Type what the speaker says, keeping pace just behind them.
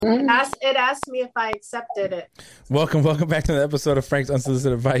It asked me if I accepted it. Welcome back to the episode of Frank's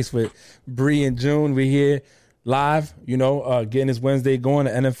Unsolicited Advice with Bree and June. We're here live, getting this Wednesday going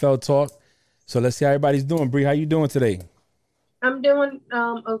to NFL talk. So let's see how everybody's doing. Bree, how you doing today? I'm doing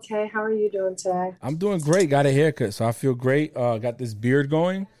okay. How are you doing today? I'm doing great. Got a haircut, so I feel great. Got this beard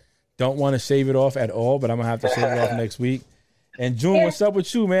going. Don't want to shave it off at all, but I'm gonna have to shave it off next week. And June, what's up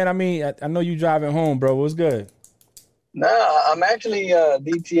with you, man? I mean, I know you driving home, bro. What's good? Nah, I'm actually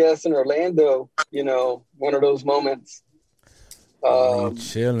DTS in Orlando. One of those moments.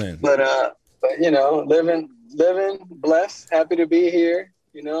 Chilling. But living, blessed, happy to be here.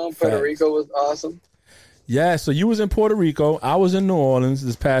 Puerto Rico was awesome. Yeah, so you was in Puerto Rico. I was in New Orleans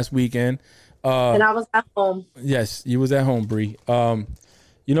this past weekend. And I was at home. Yes, you was at home, Bree.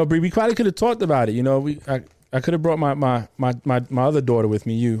 Bree, we probably could have talked about it. I could have brought my other daughter with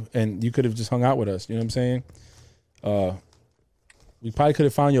me, and you could have just hung out with us. You know what I'm saying? We probably could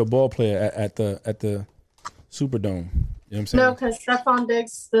have found you a ball player at the Superdome. You know what I'm saying? No, because Stefon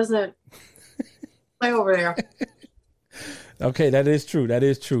Diggs doesn't play over there. Okay, that is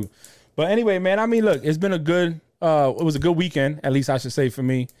true. But anyway, man, I mean, look, it's been it was a good weekend, at least I should say for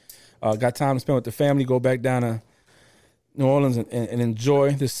me. Got time to spend with the family, go back down to New Orleans and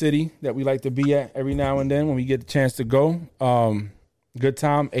enjoy the city that we like to be at every now and then when we get the chance to go. Good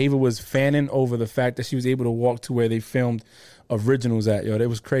time. Ava was fanning over the fact that she was able to walk to where they filmed originals at. Yo, that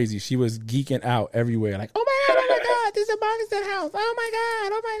was crazy. She was geeking out everywhere. Like, oh my God, this is a Morganstone house. Oh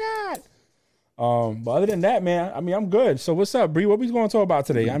my God. But other than that, man, I mean, I'm good. So what's up, Bree? What we going to talk about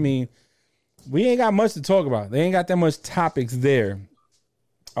today? I mean, we ain't got much to talk about. They ain't got that much topics there.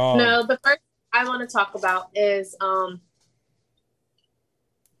 No, the first I want to talk about is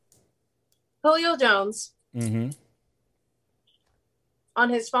Julio Jones. Mm-hmm. On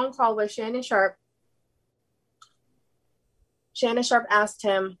his phone call with Shannon Sharpe asked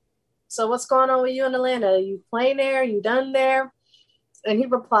him, so what's going on with you in Atlanta? Are you playing there? Are you done there? And he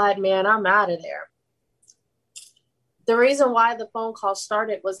replied, man, I'm out of there. The reason why the phone call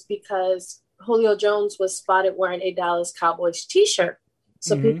started was because Julio Jones was spotted wearing a Dallas Cowboys t-shirt.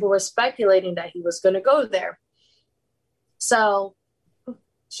 So people were speculating that he was going to go there. So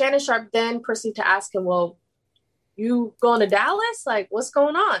Shannon Sharpe then proceeded to ask him, well, you going to Dallas? Like, what's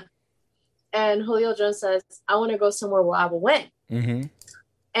going on? And Julio Jones says, I want to go somewhere where I will win. Mm-hmm.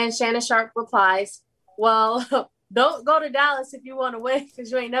 And Shannon Sharpe replies, well, don't go to Dallas if you want to win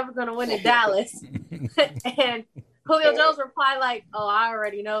because you ain't never going to win in Dallas. And Julio Jones replied like, oh, I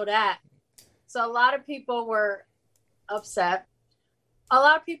already know that. So a lot of people were upset. A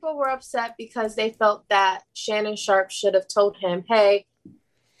lot of people were upset because they felt that Shannon Sharpe should have told him, hey,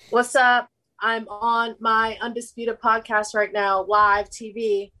 what's up? I'm on my Undisputed podcast right now, live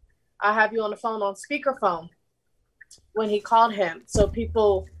TV. I have you on the phone on speakerphone when he called him. So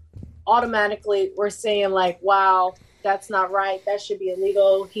people automatically were saying like, wow, that's not right. That should be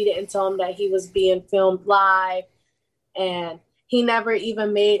illegal. He didn't tell him that he was being filmed live. And he never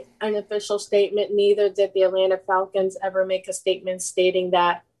even made an official statement. Neither did the Atlanta Falcons ever make a statement stating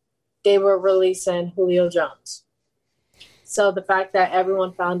that they were releasing Julio Jones. So the fact that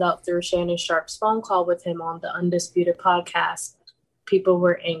everyone found out through Shannon Sharpe's phone call with him on the Undisputed podcast, people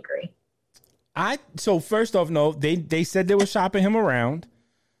were angry. So first off, no, they said they were shopping him around.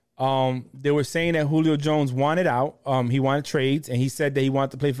 They were saying that Julio Jones wanted out. He wanted trades, and he said that he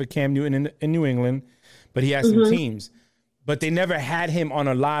wanted to play for Cam Newton in New England, but he had some teams. But they never had him on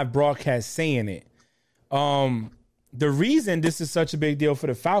a live broadcast saying it. The reason this is such a big deal for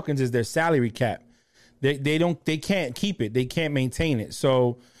the Falcons is their salary cap. They can't keep it. They can't maintain it.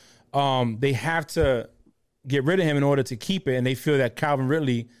 So they have to get rid of him in order to keep it. And they feel that Calvin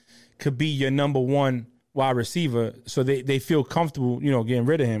Ridley could be your number one wide receiver. So they feel comfortable, getting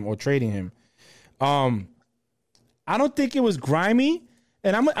rid of him or trading him. I don't think it was grimy.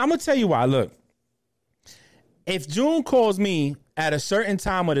 And I'm going to tell you why. Look, if June calls me at a certain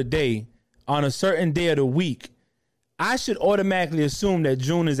time of the day on a certain day of the week, I should automatically assume that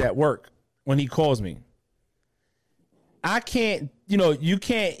June is at work when he calls me. I can't, you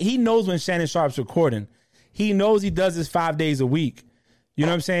can't, he knows when Shannon Sharpe's recording. He knows he does this 5 days a week. You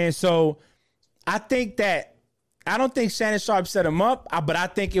know what I'm saying? So I don't think Shannon Sharpe set him up, but I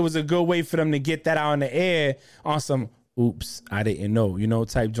think it was a good way for them to get that out in the air on some, oops, I didn't know,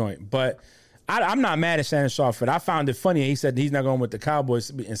 type joint. But I'm not mad at Shannon Sharpe for it. I found it funny. He said he's not going with the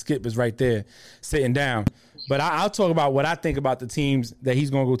Cowboys, and Skip is right there sitting down. But I'll talk about what I think about the teams that he's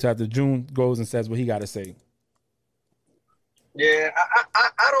going to go to after June goes and says what he got to say. Yeah,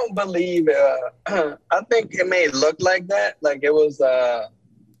 I don't believe. I think it may look like that, like it was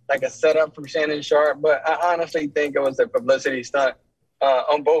like a setup from Shannon Sharpe, but I honestly think it was a publicity stunt.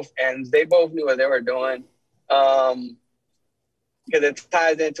 on both ends. They both knew what they were doing. Because it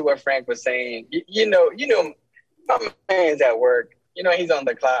ties into what Frank was saying. You know, my man's at work. You know, he's on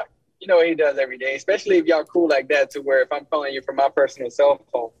the clock. You know what he does every day, especially if y'all cool like that, to where if I'm calling you from my personal cell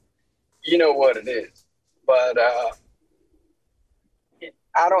phone, you know what it is. But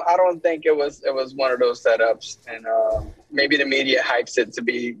I don't think it was one of those setups, and maybe the media hypes it to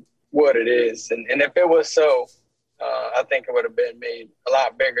be what it is. And if it was so, I think it would have been made a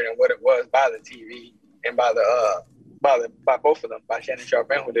lot bigger than what it was by the TV and by both of them, by Shannon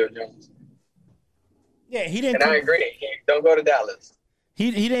Sharpe and Julio Jones. Yeah, he didn't. And I agree. Don't go to Dallas. He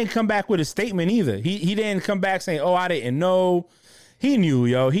didn't come back with a statement either. He didn't come back saying, "Oh, I didn't know." He knew,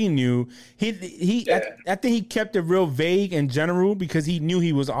 yo. He knew. Yeah. I think he kept it real vague in general because he knew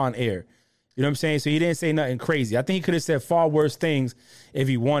he was on air. You know what I'm saying? So he didn't say nothing crazy. I think he could have said far worse things if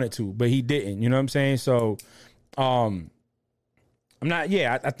he wanted to, but he didn't. You know what I'm saying? So, I'm not.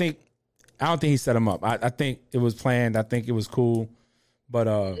 Yeah, I think. I don't think he set him up. I think it was planned. I think it was cool, but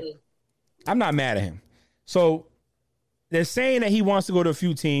I'm not mad at him. So they're saying that he wants to go to a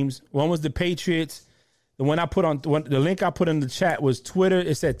few teams. One was the Patriots. The one I put on the link I put in the chat was Twitter.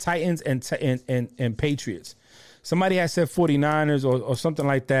 It said Titans and Patriots. Somebody had said 49ers or something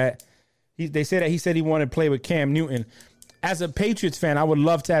like that. They said that he said he wanted to play with Cam Newton. As a Patriots fan, I would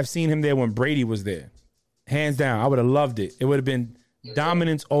love to have seen him there when Brady was there. Hands down, I would have loved it. It would have been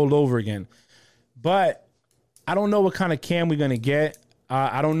dominance all over again. But I don't know what kind of Cam we're going to get.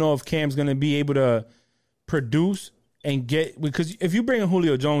 I don't know if Cam's going to be able to produce and get, because if you bring in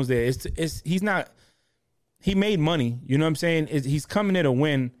Julio Jones there, he's not. He made money. You know what I'm saying? He's coming there to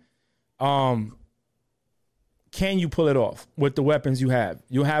win. Can you pull it off with the weapons you have?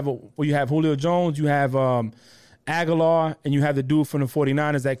 You have Julio Jones, you have Aguilar, and you have the dude from the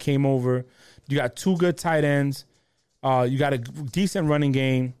 49ers that came over. You got two good tight ends. You got a decent running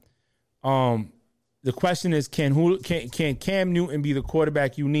game. The question is, can Cam Newton be the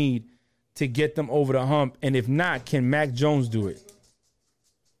quarterback you need to get them over the hump? And if not, can Mac Jones do it?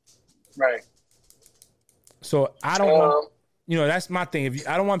 Right. So I don't want, that's my thing.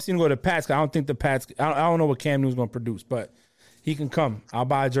 I don't want him to go to the Pats. I don't think the Pats. I don't know what Cam Newton's going to produce, but he can come. I'll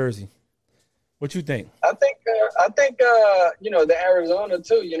buy a jersey. What you think? I think the Arizona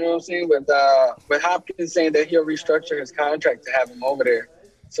too. You know what I'm saying, with Hopkins saying that he'll restructure his contract to have him over there.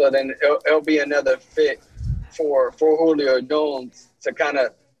 So then it'll be another fit for Julio Jones to kind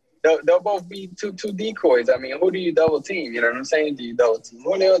of. They'll both be two decoys. I mean, who do you double team? You know what I'm saying? Do you double team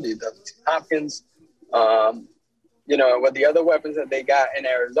Julio? Do you double team Hopkins? With the other weapons that they got in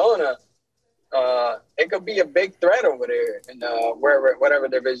Arizona, it could be a big threat over there in whatever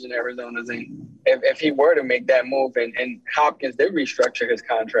division Arizona's in. If he were to make that move and Hopkins did restructure his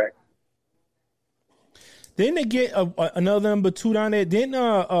contract. Didn't they get another number 2 down there?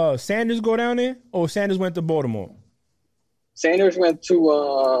 Didn't Sanders go down there? Or Sanders went to Baltimore? Sanders went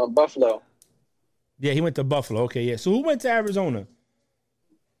to Buffalo. Yeah, he went to Buffalo. Okay, yeah. So who went to Arizona?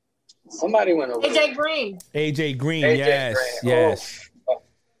 Somebody went over. AJ Green. AJ Green, yes. Oh.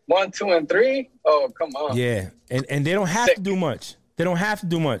 1, 2, and 3. Oh, come on. Yeah, and they don't have to do much. They don't have to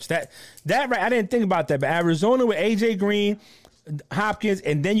do much. That right. I didn't think about that, but Arizona with AJ Green, Hopkins,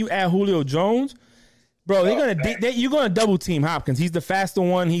 and then you add Julio Jones, bro. You're gonna double team Hopkins. He's the faster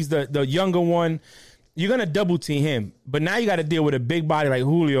one. He's the younger one. You're gonna double team him. But now you got to deal with a big body like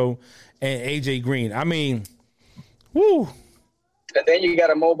Julio and AJ Green. I mean, whoo. And then you got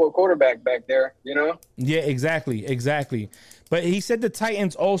a mobile quarterback back there, you know? Yeah, exactly. But he said the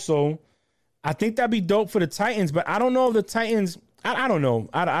Titans also. I think that'd be dope for the Titans, but I don't know if the Titans. I don't know.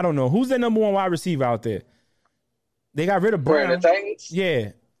 I don't know. Who's their number 1 wide receiver out there? They got rid of Brown. The Titans?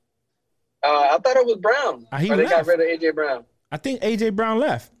 Yeah. I thought it was Brown. They got rid of A.J. Brown. I think A.J. Brown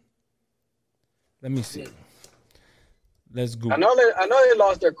left. Let me see. Let's go. I know they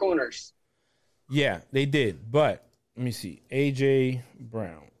lost their corners. Yeah, they did, but let me see. A.J.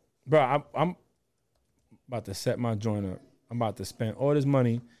 Brown. Bro, I'm about to set my joint up. I'm about to spend all this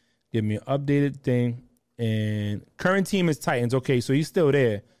money. Give me an updated thing. And current team is Titans. Okay, so he's still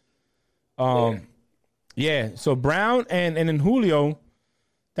there. Yeah. So Brown and then Julio,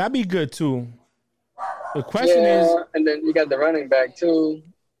 that'd be good too. The question is. And then you got the running back too.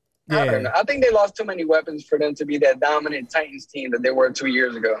 Yeah. I don't know. I think they lost too many weapons for them to be that dominant Titans team that they were 2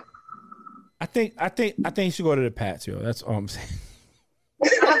 years ago. I think you should go to the Pats, yo. That's all I'm saying.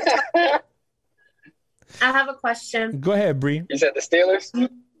 I have a question. Go ahead, Bree. You said the Steelers?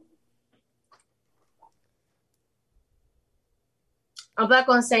 I'm not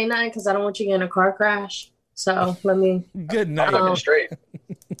going to say nothing because I don't want you to get in a car crash. So let me. Good night. I'm looking straight.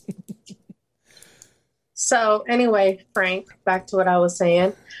 So anyway, Frank, back to what I was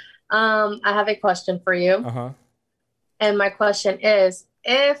saying. I have a question for you. Uh-huh. And my question is,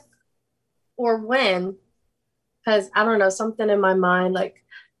 if or when, because I don't know, something in my mind, like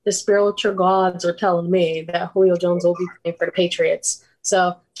the spiritual gods are telling me that Julio Jones will be playing for the Patriots.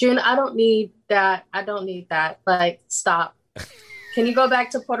 So, June, I don't need that. I don't need that. Like, stop. Can you go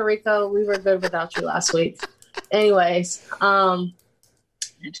back to Puerto Rico? We were good without you last week. Anyways,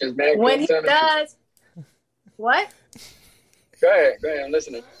 You just mad when he does, what? Go ahead, I'm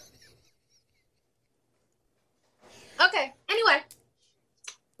listening. Okay, anyway,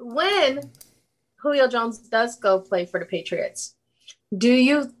 when Julio Jones does go play for the Patriots, do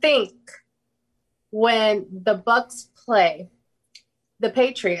you think when the Bucs play the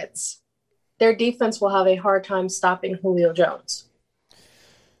Patriots, their defense will have a hard time stopping Julio Jones?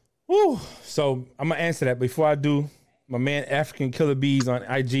 Woo. So I'm going to answer that. Before I do, my man African Killer Bees on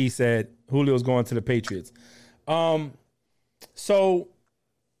IG said Julio's going to the Patriots. So,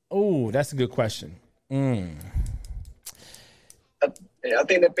 that's a good question. Yeah, I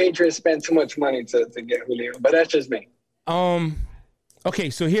think the Patriots spent too much money to get Julio, but that's just me. Okay,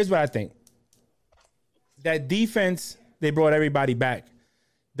 so here's what I think. That defense, they brought everybody back.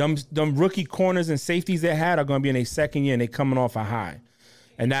 Them rookie corners and safeties they had are going to be in their second year, and they're coming off a high.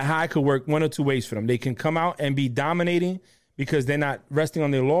 And that high could work one or two ways for them. They can come out and be dominating because they're not resting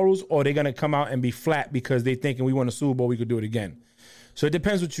on their laurels, or they're going to come out and be flat because they're thinking we won a Super Bowl, we could do it again. So it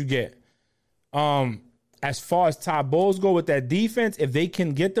depends what you get. As far as Todd Bowles go with that defense, if they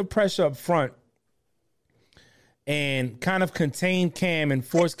can get the pressure up front and kind of contain Cam and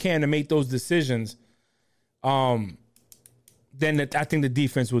force Cam to make those decisions, then I think the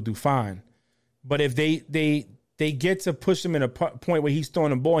defense will do fine. But if they get to push him in a point where he's throwing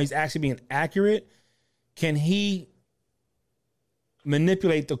the ball, he's actually being accurate, can he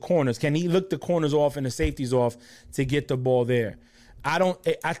manipulate the corners? Can he look the corners off and the safeties off to get the ball there?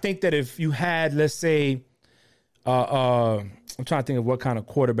 I think that if you had, let's say, I'm trying to think of what kind of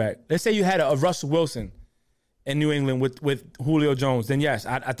quarterback. Let's say you had a Russell Wilson in New England with Julio Jones, then yes,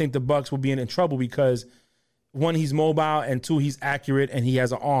 I think the Bucs will be in trouble because, one, he's mobile, and two, he's accurate and he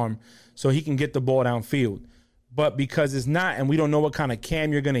has an arm, so he can get the ball downfield. But because it's not, and we don't know what kind of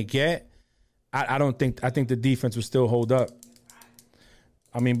Cam you're going to get, I think the defense will still hold up.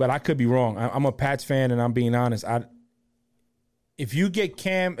 I mean, but I could be wrong. I'm a Pats fan, and I'm being honest. If you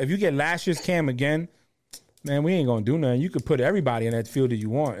get last year's Cam again, man, we ain't going to do nothing. You could put everybody in that field that you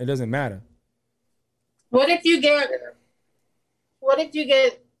want. It doesn't matter. What if you get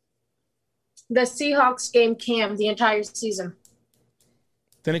the Seahawks game Cam the entire season?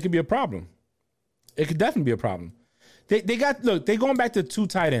 Then it could be a problem. It could definitely be a problem. They're going back to two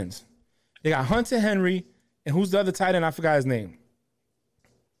tight ends. They got Hunter Henry, and who's the other tight end? I forgot his name.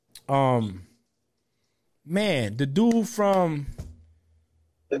 Man, the dude from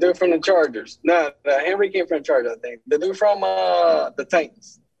the Chargers. No, Henry came from the Chargers, I think. The dude from the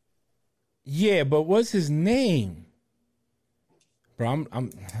Titans. Yeah, but what's his name? Bro, I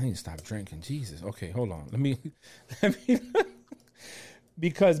need to stop drinking. Jesus. Okay, hold on. Let me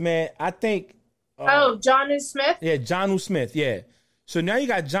because, man, I think Jonnu Smith? Yeah, Jonnu Smith, yeah. So now you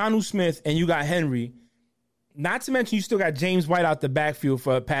got Jonnu Smith and you got Henry. Not to mention you still got James White out the backfield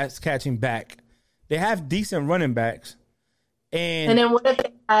for a pass catching back. They have decent running backs. And then what if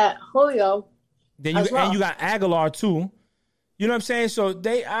they got Julio? Then you got Aguilar too. You know what I'm saying? So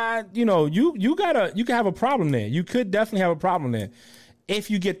they you can have a problem there. You could definitely have a problem there if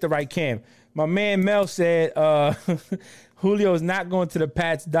you get the right Cam. My man Mel said Julio is not going to the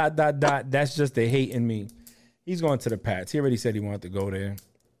Pats, ... That's just the hate in me. He's going to the Pats. He already said he wanted to go there.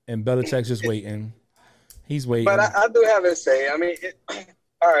 And Belichick's just waiting. He's waiting. But I do have to say, I mean,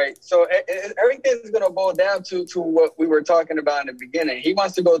 all right, so everything's going to boil down to what we were talking about in the beginning. He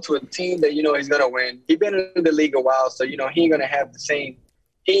wants to go to a team that, he's going to win. He's been in the league a while, so, he ain't going to have he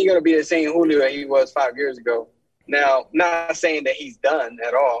ain't going to be the same Julio that he was 5 years ago. Now, not saying that he's done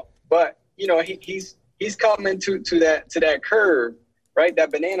at all, but, he's coming to that curve, right?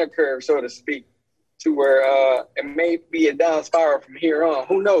 That banana curve, so to speak, to where it may be a down spiral from here on.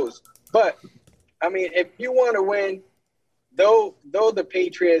 Who knows? But, I mean, if you want to win, though the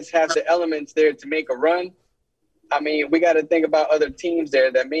Patriots have the elements there to make a run, I mean, we got to think about other teams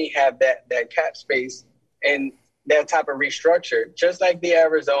there that may have that cap space and that type of restructure, just like the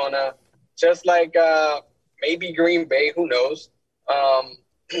Arizona, just like maybe Green Bay, who knows? And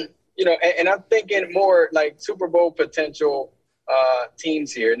I'm thinking more like Super Bowl potential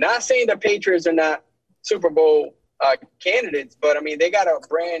teams here. Not saying the Patriots are not Super Bowl candidates, but I mean, they got a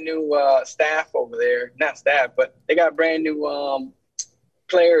brand new staff over there. Not staff, but they got brand new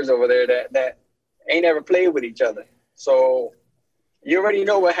players over there ain't never played with each other. So you already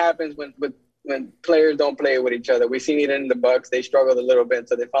know what happens when players don't play with each other. We've seen it in the Bucks. They struggled a little bit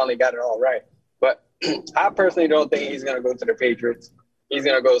until they finally got it all right. But I personally don't think he's going to go to the Patriots. He's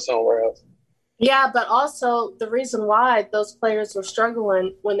going to go somewhere else. Yeah, but also the reason why those players were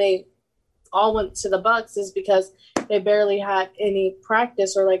struggling when they all went to the Bucks is because they barely had any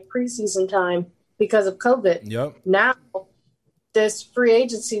practice or like preseason time because of COVID. Yep. Now, this free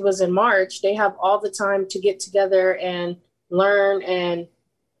agency was in March. They have all the time to get together and learn and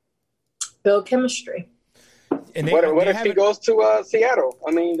build chemistry. And what if he goes to Seattle?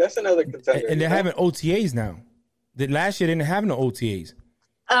 I mean, that's another contender. And they're having OTAs now. Last year they didn't have no OTAs.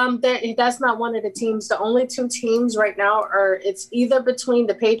 That's not one of the teams. The only two teams right now it's either between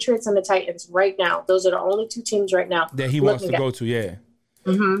the Patriots and the Titans right now. Those are the only two teams right now that he wants to go to. Yeah.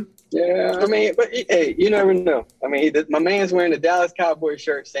 Mm-hmm. Yeah, I mean, but hey, you never know. I mean, my man's wearing the Dallas Cowboys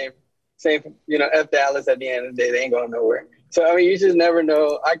shirt, same, F Dallas. At the end of the day, they ain't going nowhere. So I mean, you just never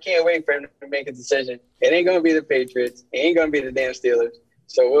know. I can't wait for him to make a decision. It ain't gonna be the Patriots. It ain't gonna be the damn Steelers.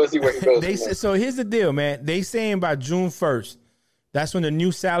 So we'll see where he goes. So here's the deal, man. They saying by June 1st. That's when the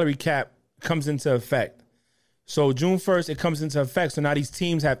new salary cap comes into effect. So June 1st, it comes into effect. So now these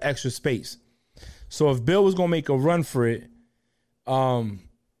teams have extra space. So if Bill was going to make a run for it,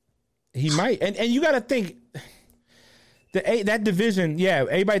 he might. And you got to think, that division, yeah,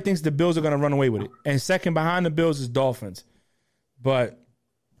 everybody thinks the Bills are going to run away with it. And second behind the Bills is Dolphins. But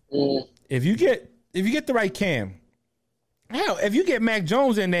if you get the right Cam, hell, if you get Mac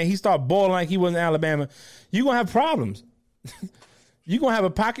Jones in there, he start balling like he was in Alabama, you're going to have problems. You're going to have a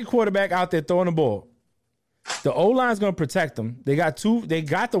pocket quarterback out there throwing the ball. The O-line's going to protect them. They got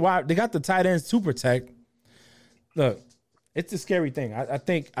the tight ends to protect. Look, it's a scary thing. I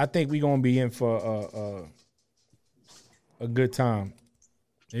think we're going to be in for a good time.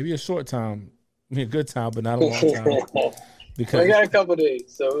 Maybe a short time. I mean, a good time, but not a long time. Because we got a couple days,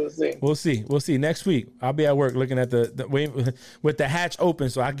 so we'll see. We'll see. Next week, I'll be at work looking at with the hatch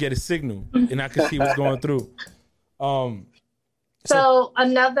open so I can get a signal and I can see what's going through. So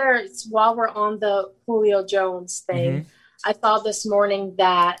while we're on the Julio Jones thing, I saw this morning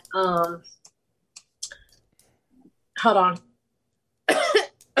that, hold on.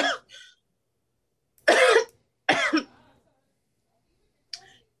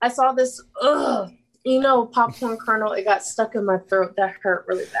 I saw this, popcorn kernel, it got stuck in my throat. That hurt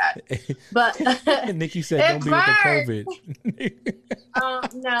really bad. But Nikki said, don't be with the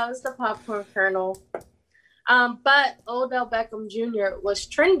COVID. No, it's the popcorn kernel. But Odell Beckham Jr. was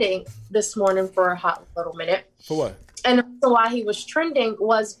trending this morning for a hot little minute. For what? And the reason why he was trending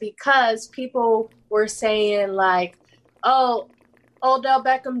was because people were saying like, oh, Odell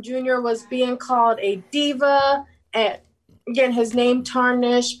Beckham Jr. was being called a diva and getting his name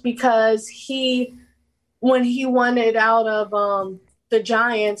tarnished because when he wanted out of the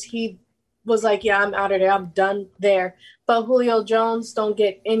Giants, he was like, yeah, I'm out of there. I'm done there. But Julio Jones don't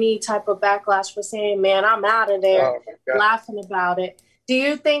get any type of backlash for saying, man, I'm out of there, laughing about it. Do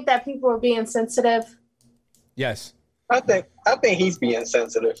you think that people are being sensitive? Yes. I think he's being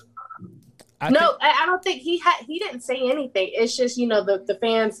sensitive. I don't think he didn't say anything. It's just, the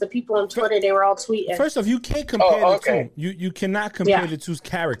fans, the people on Twitter, they were all tweeting. First off, you can't compare the two. You cannot compare the two's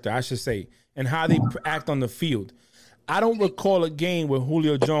character, I should say, and how they act on the field. I don't recall a game where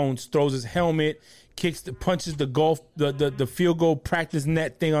Julio Jones throws his helmet, punches the field goal practice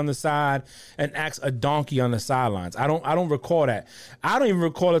net thing on the side, and acts a donkey on the sidelines. I don't recall that. I don't even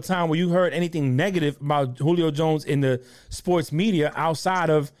recall a time where you heard anything negative about Julio Jones in the sports media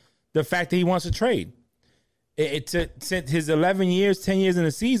outside of the fact that he wants to trade. Since his 10 years in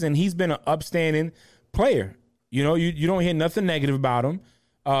the season, he's been an upstanding player. You don't hear nothing negative about him.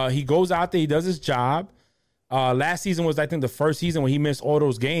 He goes out there, he does his job. Last season was, I think, the first season when he missed all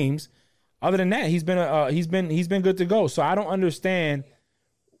those games. Other than that, he's been good to go. So I don't understand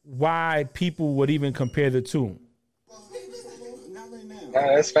why people would even compare the two.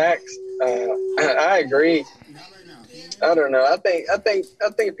 That's facts. I agree. I don't know. I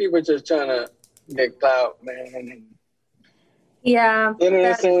think people are just trying to get clout, man. Yeah. You know what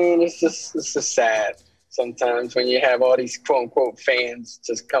I'm saying? It's just sad sometimes when you have all these quote unquote fans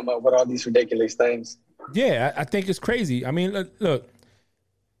just come up with all these ridiculous things. Yeah, I think it's crazy. I mean, look,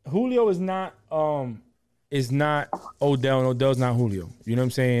 Julio is not Odell, and Odell's not Julio. You know what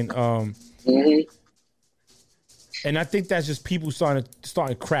I'm saying? And I think that's just people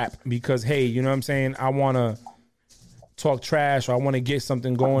starting crap because, hey, you know what I'm saying? I want to talk trash or I want to get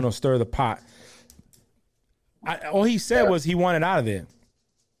something going or stir the pot. All he said was he wanted out of there.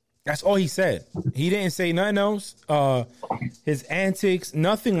 That's all he said. He didn't say nothing else. His antics,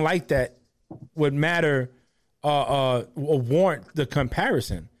 nothing like that would matter or warrant the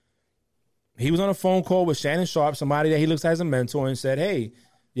comparison. He was on a phone call with Shannon Sharpe, somebody that he looks at as a mentor, and said, "Hey,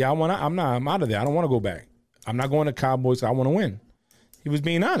 yeah, I'm out of there. I don't want to go back. I'm not going to Cowboys. I want to win." He was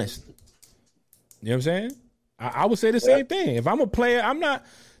being honest. You know what I'm saying? I would say the same thing. If I'm a player,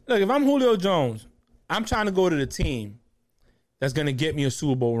 if I'm Julio Jones, I'm trying to go to the team that's going to get me a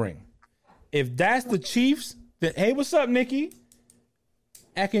Super Bowl ring. If that's the Chiefs, then, hey, what's up, Nikki?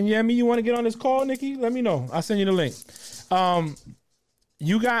 Akinyemi, you want to get on this call, Nikki? Let me know. I'll send you the link.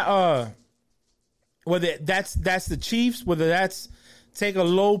 You got, whether that's the Chiefs, whether that's take a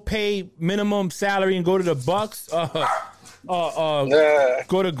low pay minimum salary and go to the Bucks,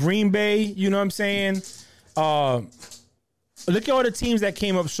 go to Green Bay, you know what I'm saying? Look at all the teams that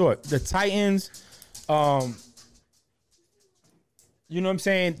came up short. The Titans, you know what I'm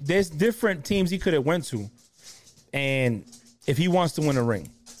saying? There's different teams he could have went to. And if he wants to win a ring,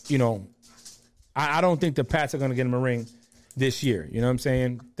 you know, I don't think the Pats are going to get him a ring this year. You know what I'm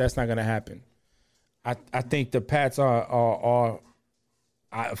saying? That's not going to happen. I think the Pats are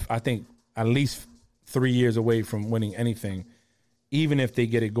I think at least 3 years away from winning anything, even if they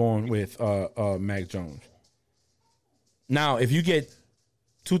get it going with Mac Jones. Now, if you get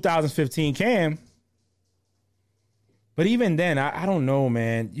 2015 Cam, but even then, I don't know,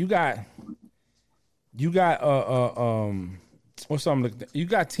 man. You got what's something? You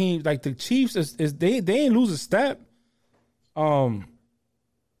got teams like the Chiefs is they ain't lose a step. You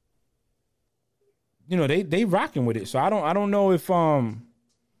know, they rocking with it. So I don't know if I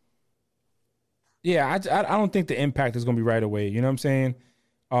don't think the impact is gonna be right away. You know what I'm saying?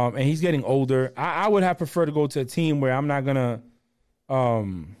 And he's getting older. I would have preferred to go to a team where I'm not gonna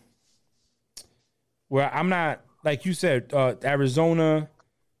like you said, Arizona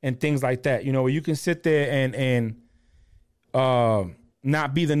and things like that, you know, where you can sit there and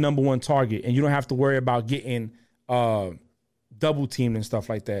not be the number one target, and you don't have to worry about getting double teamed and stuff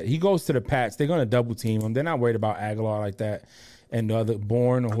like that. He goes to the Pats, they're gonna double team him. They're not worried about Aguilar like that, and the other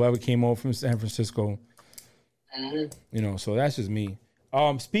Bourne or whoever came over from San Francisco. Mm-hmm. You know, so that's just me.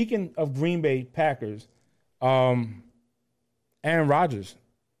 Speaking of Green Bay Packers, Aaron Rodgers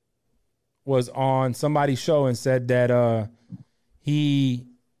was on somebody's show and said that he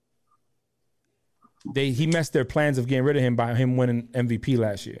messed their plans of getting rid of him by him winning MVP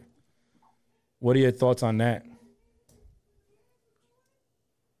last year. What are your thoughts on that?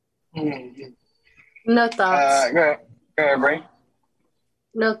 No thoughts. Go ahead, Bree.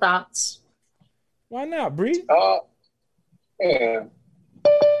 No thoughts. Why not, Bree? Yeah.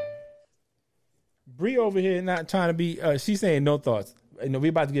 Bree over here not trying to be. She's saying no thoughts. You know, we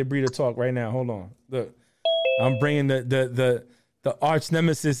about to get Bree to talk right now. Hold on. Look, I'm bringing the arch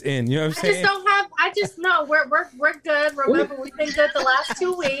nemesis in. You know what I'm saying? I just know we're good. Remember, we've been good the last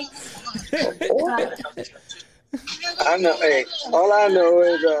 2 weeks. I know. Hey, all I know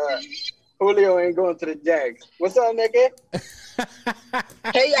is Julio ain't going to the Jags. What's up, nigga?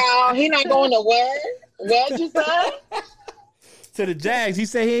 Hey, y'all. He not going to where? Where'd you say? To the Jags. He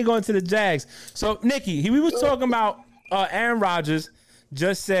said he ain't going to the Jags. So, Nikki, we was talking about Aaron Rodgers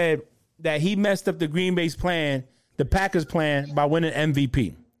just said that he messed up the Green Bay's plan, the Packers' plan, by winning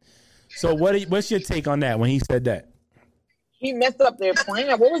MVP. So what's your take on that when he said that? He messed up their plan.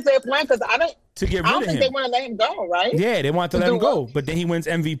 What was their plan? Because I don't think they want to let him go, right? Yeah, they want to let him go. But then he wins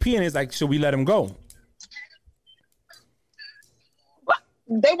MVP, and it's like, should we let him go? What?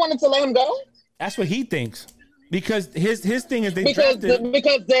 They wanted to let him go? That's what he thinks. Because his thing is because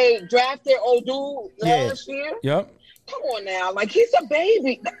they drafted old dude last year? Yep. Come on now. Like, he's a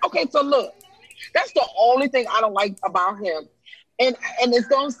baby. Okay, so look. That's the only thing I don't like about him. And it's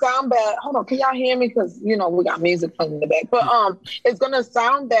going to sound bad. Hold on. Can y'all hear me? Because, you know, we got music playing in the back. But it's going to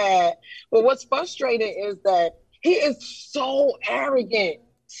sound bad. But what's frustrating is that he is so arrogant,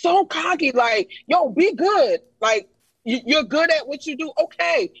 so cocky. Like, yo, be good. Like, you're good at what you do.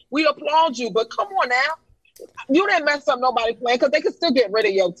 Okay, we applaud you. But come on now. You didn't mess up nobody's plan because they could still get rid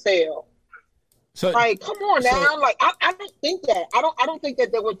of your tail. So, like, come on now. Like, I don't think that. I don't think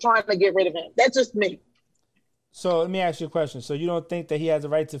that they were trying to get rid of him. That's just me. So let me ask you a question. So you don't think that he has a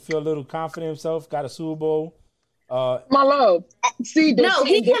right to feel a little confident in himself? Got a Super Bowl? My love. See, no,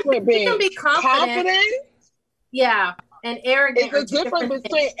 he can be confident. Yeah, and arrogant. It's a difference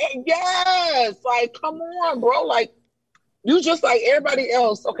between. Yes, like, come on, bro. Like, you just like everybody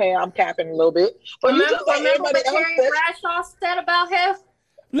else. Okay, I'm capping a little bit, but you just like everybody else. Terry Bradshaw said about him.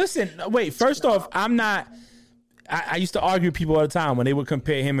 Listen, wait. First off, I'm not. I used to argue with people all the time when they would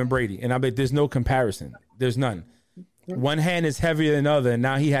compare him and Brady, and I bet there's no comparison. There's none. One hand is heavier than the other, and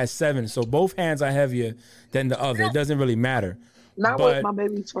now he has 7. So both hands are heavier than the other. It doesn't really matter. Not But with my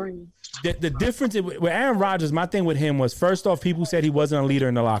baby's friends. the difference with Aaron Rodgers, my thing with him was, first off, people said he wasn't a leader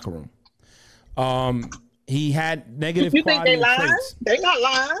in the locker room. He had negative You think they quality lying? traits. They not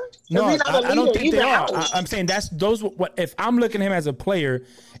lying. No, He's not a I don't leader. think He's they an are. out. I'm saying what if I'm looking at him as a player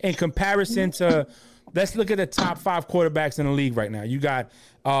in comparison to, let's look at the top 5 quarterbacks in the league right now. You got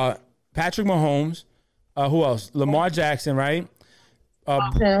Patrick Mahomes. Who else? Lamar Jackson, right?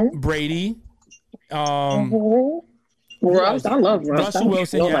 Brady. Russ, I love Russ. Russell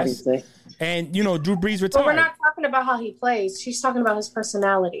Wilson, yes. And, Drew Brees retired. But we're not talking about how he plays. She's talking about his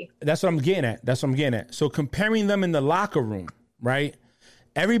personality. That's what I'm getting at. So comparing them in the locker room, right?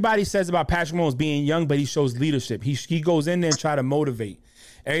 Everybody says about Patrick Mahomes being young, but he shows leadership. He goes in there and try to motivate.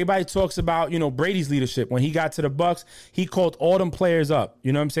 Everybody talks about, Brady's leadership. When he got to the Bucs, he called all them players up.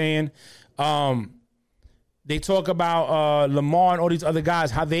 You know what I'm saying? They talk about Lamar and all these other guys,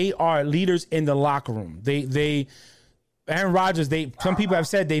 how they are leaders in the locker room. Aaron Rodgers, some people have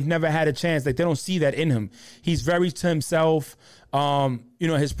said they've never had a chance. Like, they don't see that in him. He's very to himself.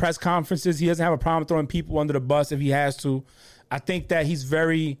 His press conferences, he doesn't have a problem throwing people under the bus if he has to. I think that he's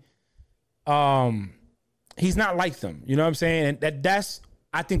very, he's not like them. You know what I'm saying? And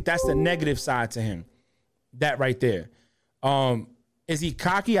I think that's the negative side to him. That right there. Is he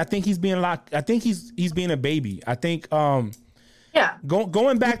cocky? I think he's being he's being a baby. I think, yeah.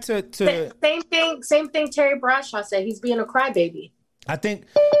 Going back to same thing Terry Bradshaw said. He's being a crybaby. I think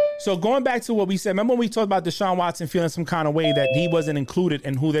so. Going back to what we said, remember when we talked about Deshaun Watson feeling some kind of way that he wasn't included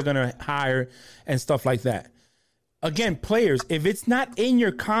in who they're going to hire and stuff like that. Again, players, if it's not in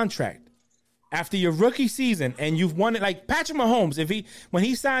your contract after your rookie season and you've won it, like Patrick Mahomes, when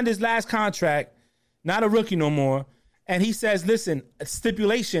he signed his last contract, not a rookie no more, and he says, listen,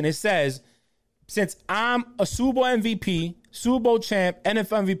 stipulation, it says, since I'm a Super Bowl MVP, Super Bowl champ,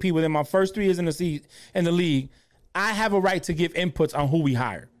 NFL MVP within my first 3 years in the league, I have a right to give inputs on who we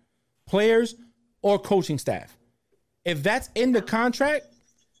hire, players or coaching staff. If that's in the contract,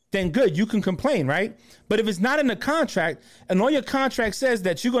 then good, you can complain, right? But if it's not in the contract and all your contract says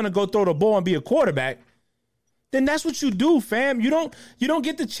that you're going to go throw the ball and be a quarterback, then that's what you do, fam. You don't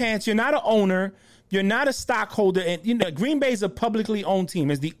get the chance. You're not an owner. You're not a stockholder. And Green Bay is a publicly owned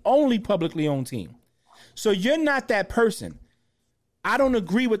team. It's the only publicly owned team. So you're not that person. I don't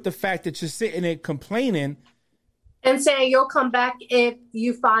agree with the fact that you're sitting there complaining and saying you'll come back if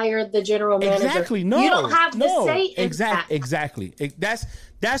you fire the general manager. Exactly. No, you don't have to say exactly.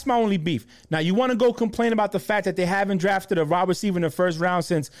 That's my only beef. Now, you want to go complain about the fact that they haven't drafted a wide receiver in the first round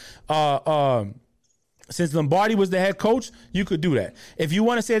since Lombardi was the head coach, you could do that. If you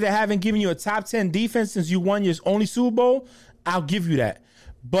want to say they haven't given you a top 10 defense since you won your only Super Bowl, I'll give you that.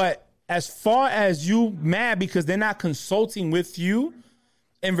 But as far as you mad because they're not consulting with you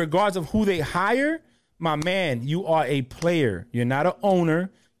in regards of who they hire, my man, you are a player. You're not an owner.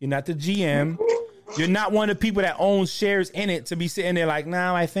 You're not the GM. You're not one of the people that owns shares in it to be sitting there like,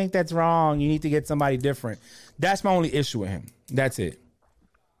 no, I think that's wrong. You need to get somebody different. That's my only issue with him. That's it.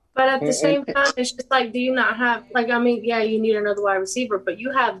 But at the same time, it's just like, do you not have, you need another wide receiver, but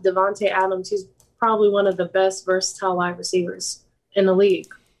you have Devontae Adams, who's probably one of the best versatile wide receivers in the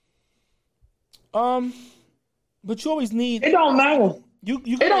league. But you always need. It don't matter.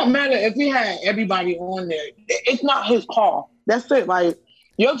 It don't matter if he had everybody on there. It's not his call. That's it. Like,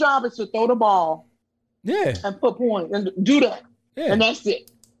 your job is to throw the ball. Yeah. And put points and do that. Yeah. And that's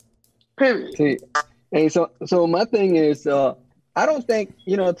it. Period. See, hey, so my thing is, I don't think,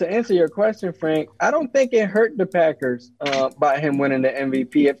 to answer your question, Frank, I don't think it hurt the Packers by him winning the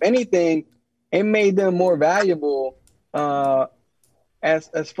MVP. If anything, it made them more valuable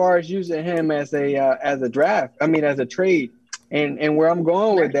as far as using him as a draft. I mean, as a trade. And where I'm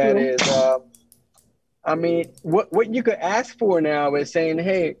going with that is, what you could ask for now is saying,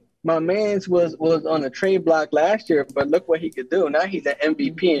 hey, my man's was on a trade block last year, but look what he could do. Now he's an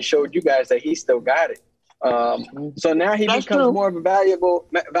MVP and showed you guys that he still got it. So now he becomes more of a valuable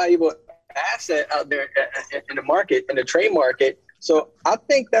asset out there in the market, in the trade market. So I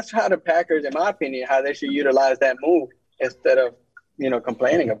think that's how the Packers, in my opinion, how they should utilize that move instead of,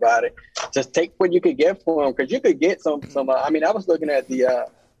 complaining about it. Just take what you could get for him, because you could get some. I was looking at the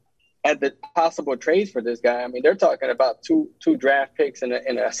possible trades for this guy. I mean, they're talking about two draft picks and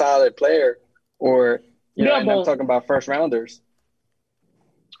a solid player, or and I'm talking about first rounders.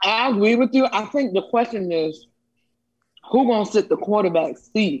 I agree with you. I think the question is, who gonna sit the quarterback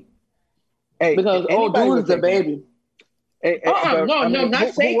seat? Hey, because dude is a baby.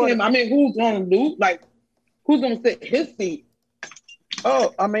 Not taking him. I mean, who's gonna do? Like, who's gonna sit his seat?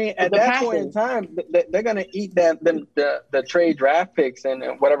 Oh, I mean, at that point in time, they're gonna eat the trade draft picks and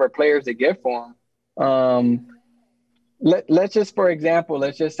whatever players they get for them. let's just, for example,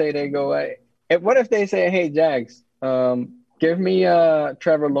 let's just say they go, what if they say, hey, Jags, give me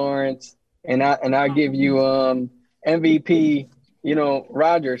Trevor Lawrence, and I'll give you MVP,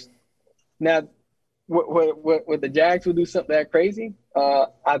 Rodgers. Now, would the Jags will do something that crazy?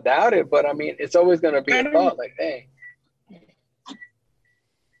 I doubt it, but I mean, it's always going to be a thought. Like, hey,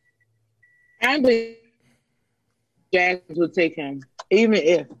 I believe Jags would take him, even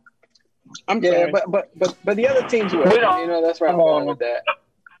if. I'm sorry. but the other teams would. That's where I'm going with that.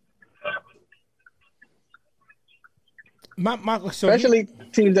 Especially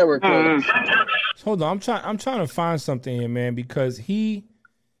teams that were close. Hold on, I'm trying to find something here, man, because his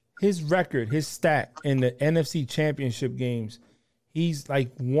record, his stat in the NFC Championship games, he's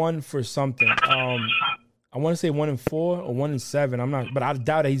like 1 for something. I want to say 1-4 or 1-7. I'm not, but I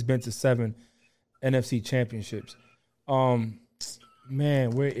doubt that he's been to 7 NFC Championships. Man,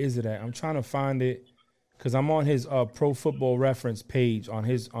 where is it at? I'm trying to find it because I'm on his Pro Football Reference page on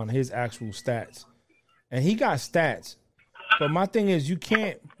his actual stats, and he got stats. But my thing is, you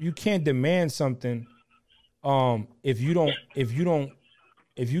can't demand something if you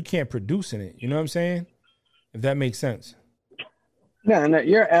can't produce in it. You know what I'm saying? If that makes sense. No,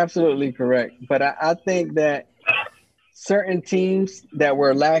 you're absolutely correct. But I think that certain teams that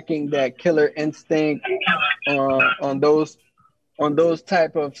were lacking that killer instinct on those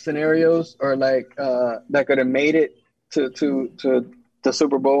type of scenarios, or like that could have made it to the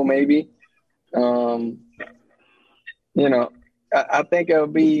Super Bowl, maybe. I think it'll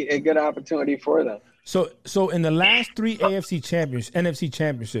be a good opportunity for them. So in the last 3 NFC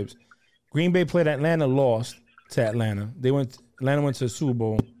championships, Green Bay played Atlanta, lost to Atlanta. Atlanta went to the Super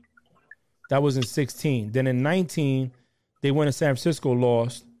Bowl. That was in 16. Then in 19, they went to San Francisco,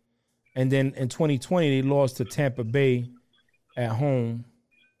 lost. And then in 2020, they lost to Tampa Bay at home.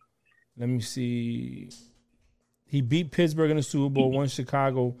 Let me see. He beat Pittsburgh in the Super Bowl, won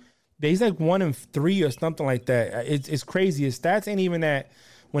Chicago. He's like 1-3 or something like that. It's crazy. His stats ain't even that.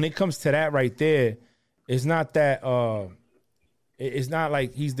 When it comes to that right there, it's not that. It's not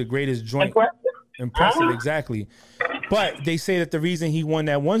like he's the greatest joint. Impressive, exactly. But they say that the reason he won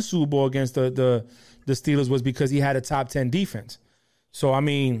that one Super Bowl against the Steelers was because he had a top 10 defense. So I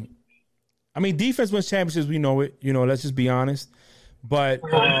mean, defense wins championships. We know it. Let's just be honest. But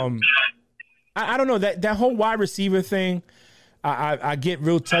I don't know that whole wide receiver thing. I get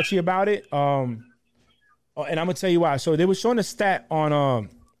real touchy about it. And I'm gonna tell you why. So they were showing a stat on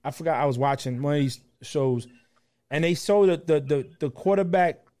I forgot, I was watching one of these shows, and they showed the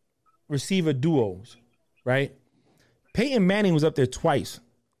quarterback receiver duos, right? Peyton Manning was up there twice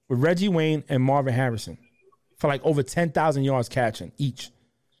with Reggie Wayne and Marvin Harrison for like over 10,000 yards catching each.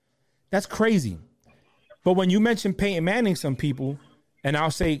 That's crazy. But when you mention Peyton Manning, some people, and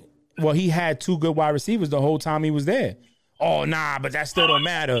I'll say, well, he had 2 good wide receivers the whole time he was there. Oh, nah, but that still don't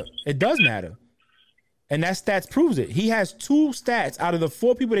matter. It does matter. And that stats proves it. He has 2 stats out of the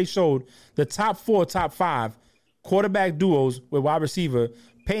 4 people they showed, the top 4, top 5 quarterback duos with wide receiver.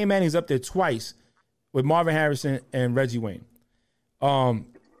 Peyton Manning's up there twice with Marvin Harrison and Reggie Wayne.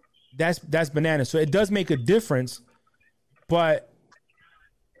 That's bananas. So it does make a difference, but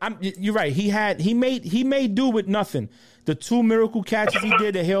you're right. He made do with nothing. The 2 miracle catches he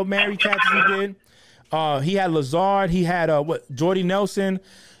did, the Hail Mary catches he did. He had Lazard. He had Jordy Nelson.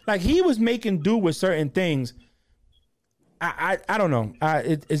 Like, he was making do with certain things. I don't know.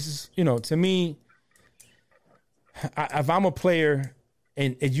 It's just, to me, if I'm a player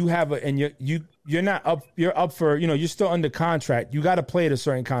and you have you're not up, you're up for, you're still under contract. You got to play it a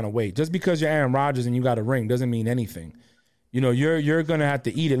certain kind of way. Just because you're Aaron Rodgers and you got a ring doesn't mean anything. You're gonna have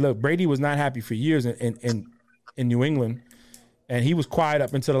to eat it. Look, Brady was not happy for years in New England, and he was quiet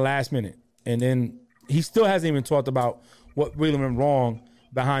up until the last minute, and then he still hasn't even talked about what really went wrong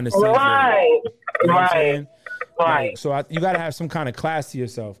behind the scenes. Right. Right. So you got to have some kind of class to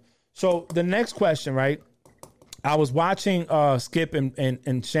yourself. So the next question, right? I was watching Skip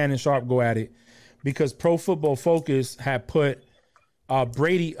and Shannon Sharp go at it because Pro Football Focus had put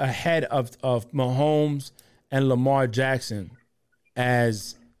Brady ahead of Mahomes and Lamar Jackson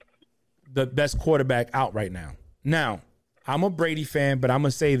as the best quarterback out right now. Now, I'm a Brady fan, but I'm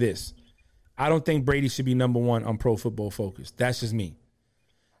going to say this. I don't think Brady should be number 1 on Pro Football Focus. That's just me.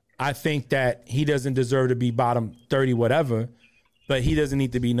 I think that he doesn't deserve to be bottom 30, whatever, but he doesn't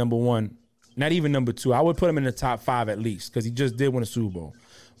need to be number 1, not even number 2. I would put him in the top 5 at least because he just did win a Super Bowl.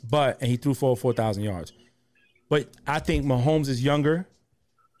 And he threw for 4,000 yards. But I think Mahomes is younger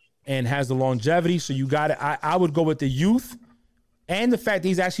and has the longevity, so you got it. I would go with the youth and the fact that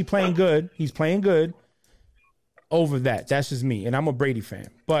he's actually playing good. He's playing good over that. That's just me, and I'm a Brady fan.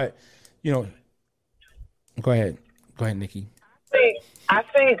 But, go ahead. Go ahead, Nikki. I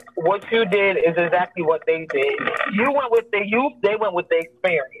think what you did is exactly what they did. You went with the youth, they went with the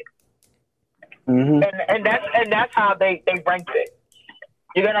experience. Mm-hmm. And that's how they ranked it.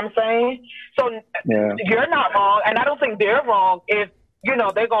 You get what I'm saying? So you're not wrong, and I don't think they're wrong if,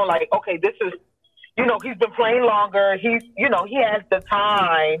 they're going like, okay, this is, he's been playing longer. He's, he has the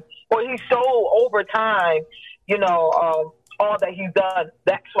time, or he showed over time, all that he's done.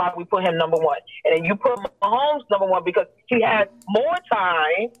 That's why we put him number one. And then you put Mahomes number one because he has more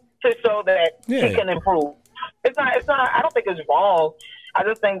time to show that he can improve. It's not, I don't think it's wrong. I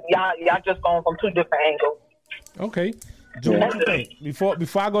just think y'all just going from two different angles. Okay. June, what you think?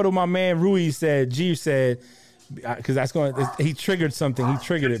 Before I go to my man Rui G said, because that's going, he triggered something. He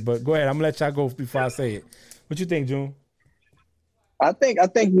triggered it, but go ahead. I'm gonna let y'all go before I say it. What you think, June? I think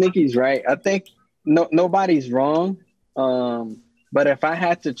Nikki's right. I think nobody's wrong. But if I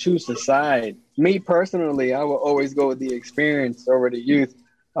had to choose a side, me personally, I would always go with the experience over the youth.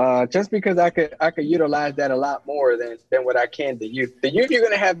 Just because I could utilize that a lot more than what I can the youth. The youth, you're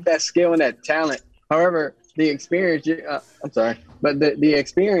gonna have that skill and that talent. However, the experience, the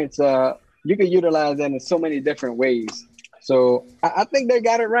experience, you can utilize that in so many different ways. So I think they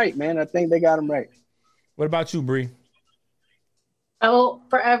got it right, man. I think they got them right. What about you, Bree? I will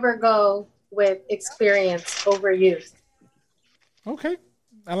forever go with experience over youth. Okay.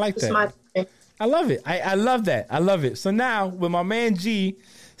 I like that. I love it. I love that. I love it. So now what my man G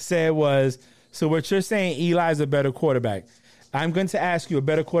said was, so what you're saying, Eli's a better quarterback. I'm going to ask you, a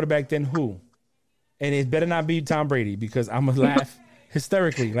better quarterback than who? And it better not be Tom Brady, because I'm going to laugh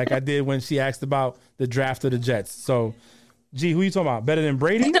hysterically like I did when she asked about the draft of the Jets. So, G, who you talking about? Better than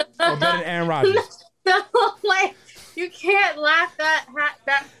Brady or better than Aaron Rodgers? No, like, you can't laugh that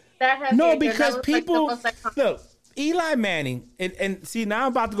heavy. No, because people, look, Eli Manning, and see, now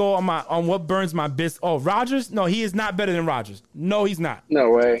I'm about to go on what burns my biscuit. Oh, Rodgers? No, he is not better than Rodgers. No, he's not.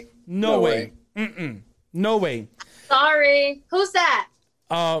 No way. No way. Mm-mm. No way. Sorry. Who's that?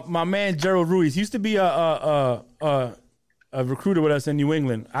 My man Gerald Ruiz. He used to be a recruiter with us in New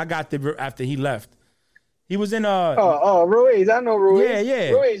England. I got there after he left. He was in Ruiz. I know Ruiz. Yeah.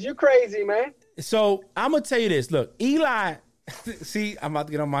 Ruiz, you crazy, man. So I'm gonna tell you this. Look, Eli. See, I'm about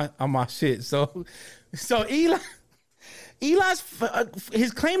to get on my shit. So Eli's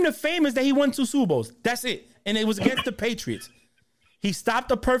his claim to fame is that he won 2 Super Bowls. That's it, and it was against the Patriots. He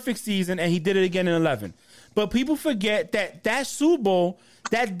stopped a perfect season, and he did it again in 11. But people forget that Super Bowl,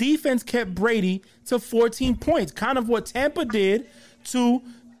 that defense kept Brady to 14 points, kind of what Tampa did to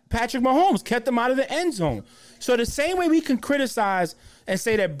Patrick Mahomes, kept him out of the end zone. So the same way we can criticize and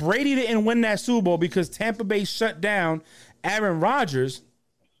say that Brady didn't win that Super Bowl because Tampa Bay shut down Patrick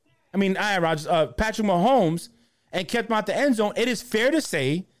Mahomes, and kept him out the end zone, it is fair to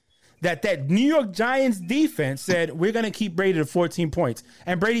say that New York Giants defense said, we're going to keep Brady to 14 points.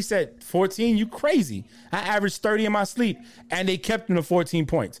 And Brady said, 14? You crazy. I averaged 30 in my sleep. And they kept him to 14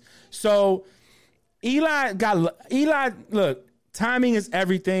 points. So Eli, look, timing is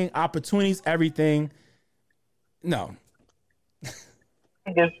everything. Opportunity is everything. No.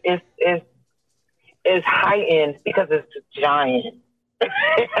 It's heightened because it's the Giants.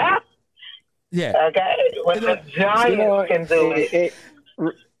 Yeah. Okay. When the Giants can do it.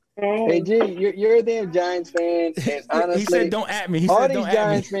 Hey, G, you're a damn Giants fan, and honestly, he said, "Don't at me." All these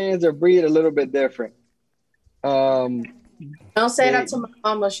Giants fans are breed a little bit different. Don't say that to my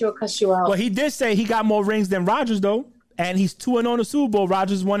mama; she'll cuss you out. Well, he did say he got more rings than Rodgers, though, and he's 2-0 in the Super Bowl.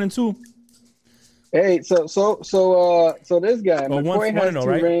 Rodgers 1-2. Hey, so this guy McCoy has 2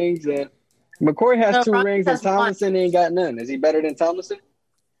 rings, and McCoy has 2 rings, and Tomlinson ain't got none. Is he better than Tomlinson?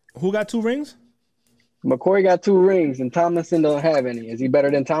 Who got 2 rings? McCoy got 2 rings, and Tomlinson don't have any. Is he better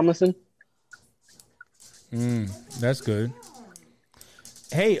than Tomlinson? That's good.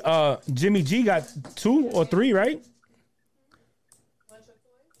 Hey, Jimmy G got 2 or 3, right?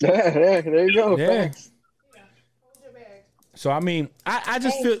 Yeah, there you go. Yeah. Thanks. So, I mean, I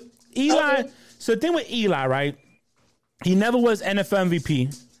just feel Eli. So, the thing with Eli, right? He never was NFL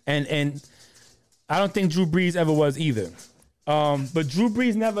MVP, and I don't think Drew Brees ever was either. But Drew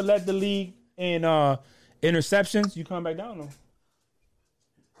Brees never led the league in interceptions. You coming back down? No.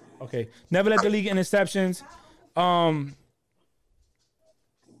 Okay. Never led the league in interceptions.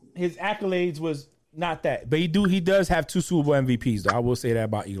 His accolades was not that, but he does have 2 Super Bowl MVPs, though. I will say that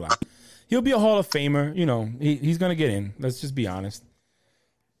about Eli. He'll be a Hall of Famer. You know, he's gonna get in. Let's just be honest.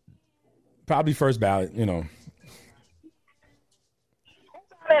 Probably first ballot. You know.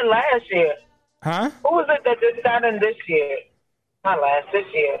 Who was last year? Huh? Who was it that just got in this year? This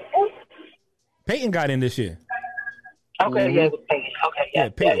year. Peyton got in this year. Okay, yeah, it was Peyton. Okay, yeah,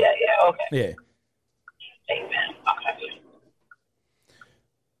 Peyton. yeah, okay. Yeah. Amen. Okay.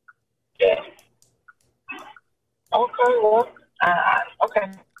 Okay, well,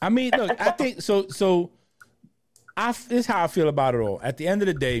 okay. I mean, look, I think so. This is how I feel about it all. At the end of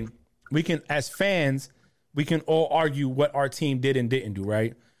the day, we can, as fans, we can all argue what our team did and didn't do,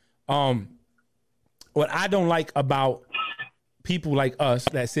 right? What I don't like about people like us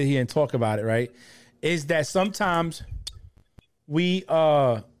that sit here and talk about it, right, is that sometimes we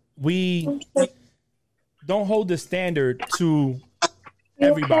don't hold the standard to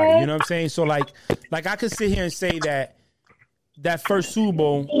everybody. You know what I'm saying? So like I could sit here and say that first Super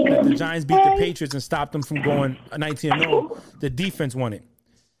Bowl that the Giants beat the Patriots and stopped them from going 19-0, the defense won it.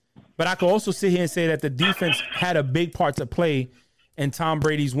 But I could also sit here and say that the defense had a big part to play in Tom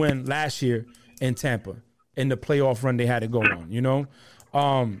Brady's win last year in Tampa in the playoff run they had to go on, you know?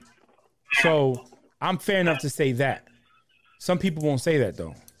 So I'm fair enough to say that. Some people won't say that,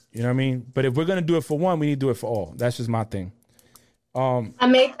 though. You know what I mean? But if we're going to do it for one, we need to do it for all. That's just my thing. I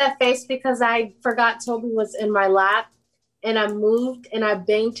made that face because I forgot Toby was in my lap, and I moved and I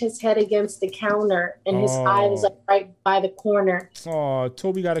banged his head against the counter, and his eye was like right by the corner. Oh,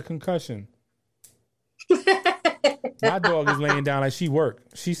 Toby got a concussion. My dog is laying down like she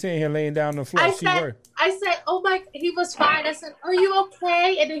worked. She's sitting here laying down on the floor. I said, oh my, he was fine. I said, are you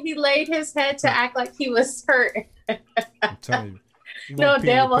okay? And then he laid his head to act like he was hurt. I'm telling you. No,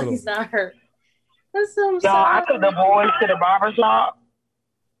 damn well he's not hurt. That's so I took the boys to the barber shop.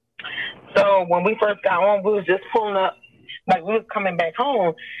 So when we first got on, we was just pulling up. Like, we was coming back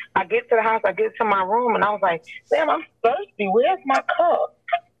home. I get to the house, I get to my room, and I was like, damn, I'm thirsty. Where's my cup?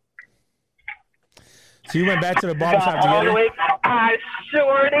 So you went back to the barbershop together? I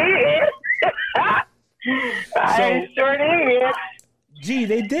sure did. I sure did. Gee,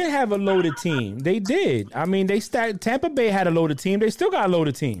 they did have a loaded team. They did. I mean, Tampa Bay had a loaded team. They still got a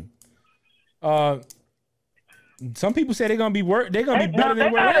loaded team. Some people say they're gonna be better than they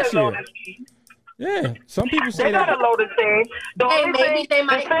were last year. Yeah, some people say they got a loaded team. Maybe they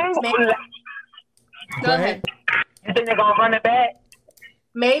might. Go ahead. You think they're gonna run it back?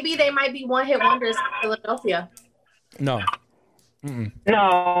 Maybe they might be one-hit wonders in Philadelphia. No. Mm-mm.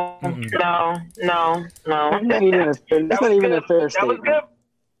 No. That's not even a fair statement.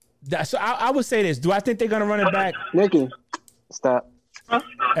 So I would say this. Do I think they're going to run it back? Nikki, stop.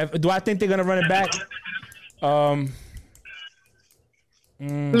 Do I think they're going to run it back? No.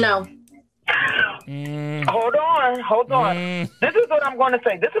 Hold on. This is what I'm going to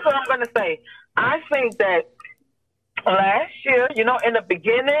say. I think that last year, in the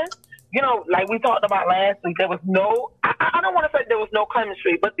beginning, like we talked about last week, there was no, I don't want to say there was no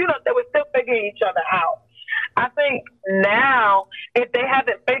chemistry, but, they were still figuring each other out. I think now, if they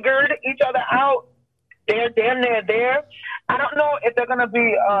haven't figured each other out, they're damn near there. I don't know if they're going to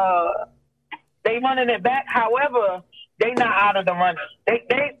be, they running it back. However, they not out of the running. They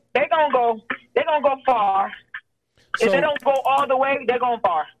going to go far. If they don't go all the way, they're going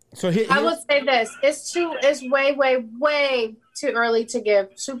far. So I would say this: it's way, way, way too early to give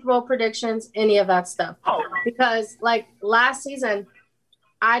Super Bowl predictions, any of that stuff. Because like last season,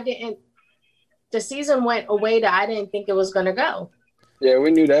 the season went a way that I didn't think it was going to go. Yeah,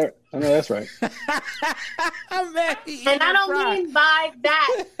 we knew that. I know that's right. And I don't mean by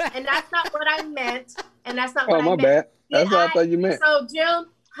that, and that's not what I meant, and that's not what I meant. Oh, my bad. That's what I thought you meant. So, June,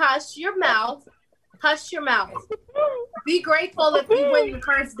 hush your mouth. Hush your mouth. Be grateful if you win your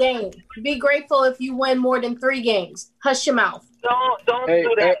first game. Be grateful if you win more than 3 games. Hush your mouth. Don't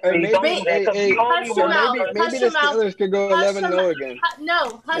do that. Hush your mouth. Maybe the Steelers could go 11-0 again.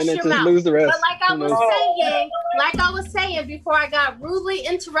 No, hush and then your just mouth. lose the rest. But like I was saying before I got rudely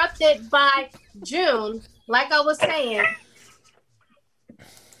interrupted by June, like I was saying,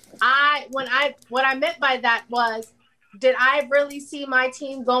 what I meant by that was, did I really see my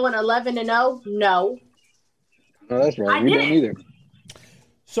team going 11-0? No. No, that's right. We didn't either.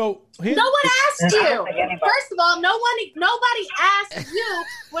 So no one asked you. First of all, nobody asked you.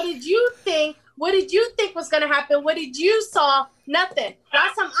 What did you think? What did you think was going to happen? What did you saw? Nothing.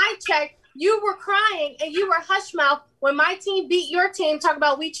 Last time I checked, you were crying and you were hush mouth when my team beat your team. Talk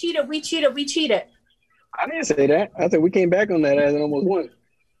about we cheated. I didn't say that. I said we came back on that as an almost won.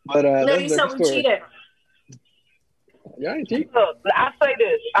 But no, you said we cheated. Yeah, I ain't cheat. Look, I'll say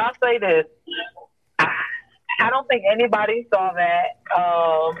this. I don't think anybody saw that.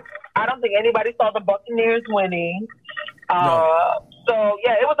 I don't think anybody saw the Buccaneers winning. No. So,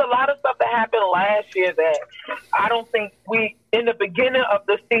 yeah, it was a lot of stuff that happened last year that I don't think in the beginning of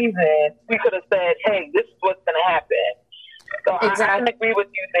the season, we could have said, hey, this is what's going to happen. So exactly. I can agree with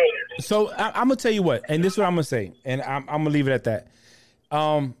you there. So I'm going to tell you what, and this is what I'm going to say, and I'm going to leave it at that.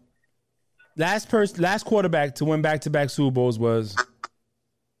 Last quarterback to win back-to-back Super Bowls was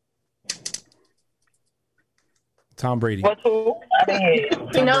Tom Brady. What's who? I didn't hear you.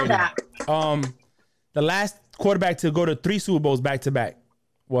 You know that. The last quarterback to go to 3 Super Bowls back to back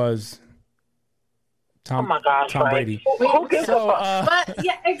was Tom Brady. Who gives a fuck? But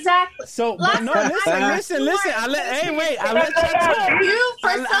yeah, exactly. So, but no, listen. I let you talk. You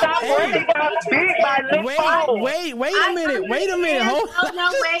for someone. Wait a minute. Hold on.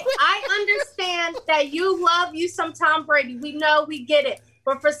 No, wait. I understand that you love you some Tom Brady. We know, we get it.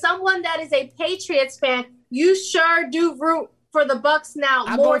 But for someone that is a Patriots fan, you sure do root for the Bucs now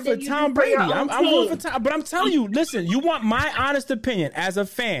more than you do for your own team. I'm rooting for Tom, but I'm telling you, listen. You want my honest opinion as a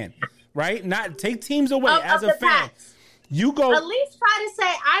fan. Right? Not take teams away as a fan. Pats. You go. At least try to say,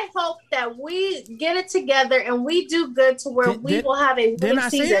 I hope that we get it together and we do good to where we will have a winning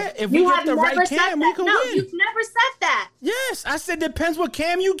season. If we get the right Cam, we can win. No, you've never said that. Yes, I said depends what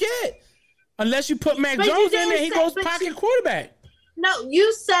Cam you get. Unless you put Mac Jones in there, he goes pocket quarterback. No,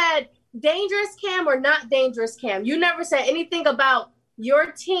 you said dangerous Cam or not dangerous Cam. You never said anything about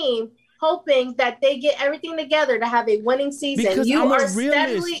your team hoping that they get everything together to have a winning season. Because you I'm are a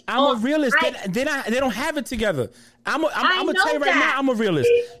realist. I'm a realist. They don't have it together. I'm gonna tell you right now, I'm a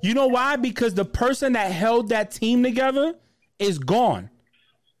realist. You know why? Because the person that held that team together is gone.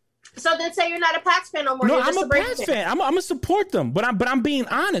 So then say you're not a Pats fan no more. No, I'm a Pats fan. I'm gonna support them, but I'm being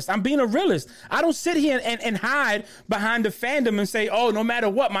honest. I'm being a realist. I don't sit here and hide behind the fandom and say, oh, no matter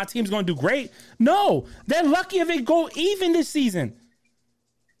what, my team's gonna do great. No, they're lucky if they go even this season.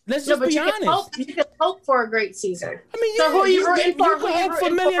 Let's just be honest. You can hope for a great season. I mean, so who are you rooting for? You can hope for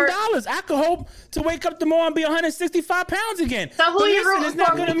 $1 million. I could hope to wake up tomorrow and be 165 pounds again. So who are you rooting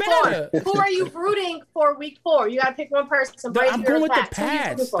for? Who are you rooting for week 4? You got to pick one person. I'm going with the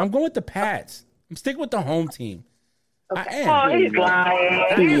Pats. I'm going with the Pats. I'm sticking with the home team. Okay. I am. Oh, he's lying.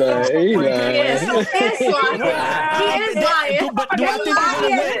 He lying. He is lying. But do I think they're going to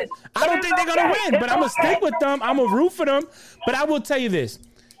win? I don't think they're going to win, but I'm going to stick with them. I'm going to root for them. But I will tell you this.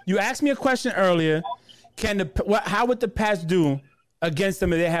 You asked me a question earlier. How would the Pats do against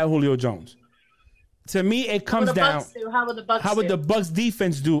them if they had Julio Jones? To me, it comes down. How would the Bucs How would the Bucs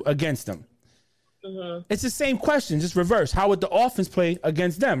defense do against them? Mm-hmm. It's the same question, just reverse. How would the offense play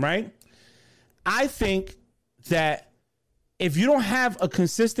against them, right? I think that if you don't have a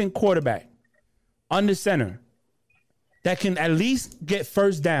consistent quarterback under center that can at least get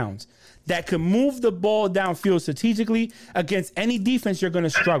first downs, that can move the ball downfield strategically against any defense, you're going to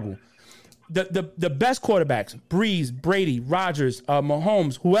struggle. The best quarterbacks, Breeze, Brady, Rodgers,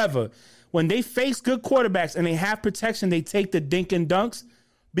 Mahomes, whoever, when they face good quarterbacks and they have protection, they take the dink and dunks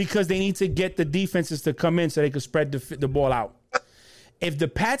because they need to get the defenses to come in so they can spread the ball out. If the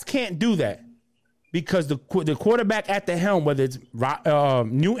Pats can't do that because the quarterback at the helm, whether it's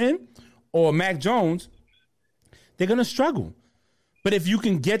Newton or Mac Jones, they're going to struggle. But if you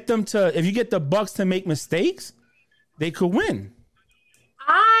can get them if you get the Bucs to make mistakes, they could win.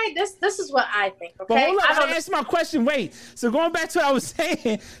 This is what I think. Okay, but hold on, I answered my question. Wait, so going back to what I was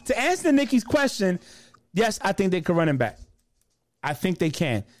saying to answer Nikki's question, yes, I think they could run him back. I think they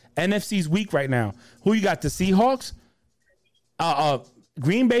can. NFC's weak right now. Who you got? The Seahawks.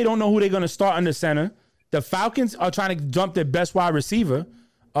 Green Bay don't know who they're going to start under center. The Falcons are trying to jump their best wide receiver.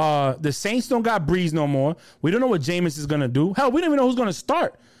 The Saints don't got Breeze no more. We don't know what Jameis is going to do. Hell, we don't even know who's going to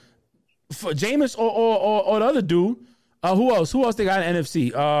start. For Jameis or the other dude. Who else? Who else they got in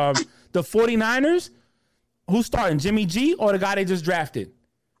NFC? The 49ers. Who's starting? Jimmy G or the guy they just drafted?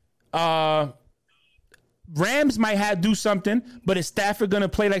 Rams might do something, but is Stafford going to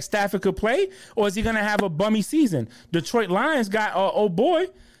play like Stafford could play? Or is he going to have a bummy season? Detroit Lions got old boy.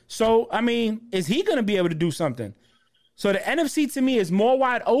 So, I mean, is he going to be able to do something? So the NFC to me is more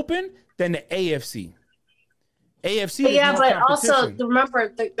wide open than the AFC. AFC, yeah, but also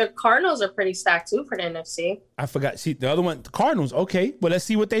remember the Cardinals are pretty stacked too for the NFC. I forgot. See the other one, the Cardinals. Okay, well let's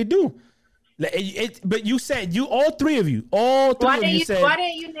see what they do. But you said all three of you said. Why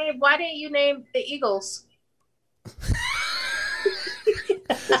didn't you name the Eagles?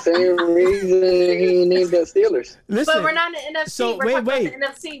 The same reason he named the Steelers. Listen, but we're not in the NFC. So wait. The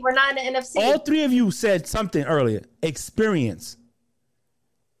NFC. We're not in the NFC. All three of you said something earlier. Experience.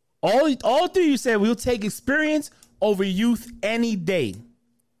 All three of you said we'll take experience over youth any day.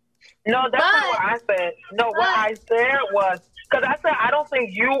 No, that's not what I said. No, what I said was, because I said I don't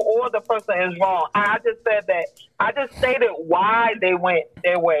think you or the person is wrong. I just said that. I just stated why they went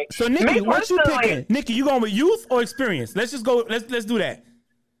their way. So, Nikki, what you picking? Nikki, you going with youth or experience? Let's just go. Let's do that.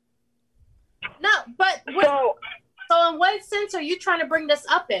 No, but so in what sense are you trying to bring this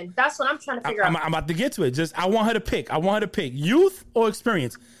up in? That's what I'm trying to figure out. I'm about to get to it. I want her to pick. Youth or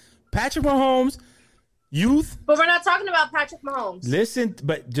experience. Patrick Mahomes, youth. But we're not talking about Patrick Mahomes. Listen,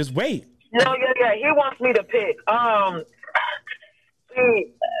 but just wait. No, yeah. He wants me to pick.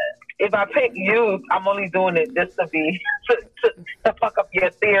 See, if I pick you, I'm only doing it just to be to fuck up your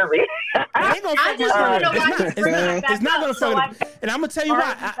theory. It's not gonna fuck up. And I'm gonna tell you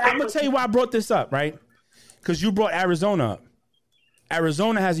why. I'm gonna tell you why I brought this up, right? Because you brought Arizona up.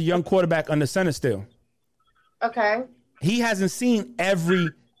 Arizona has a young quarterback under center still. Okay. He hasn't seen every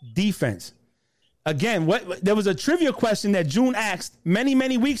defense. Again, there was a trivia question that June asked many,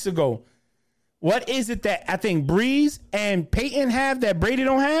 many weeks ago. What is it that I think Breeze and Peyton have that Brady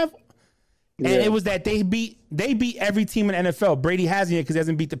don't have? And it was that they beat every team in the NFL. Brady hasn't yet because he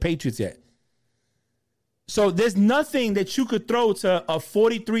hasn't beat the Patriots yet. So there's nothing that you could throw to a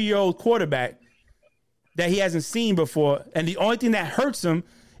 43-year-old quarterback that he hasn't seen before. And the only thing that hurts him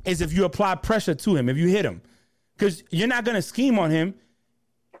is if you apply pressure to him, if you hit him. Because you're not going to scheme on him.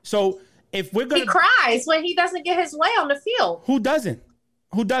 So if we're going to... He cries when he doesn't get his way on the field. Who doesn't?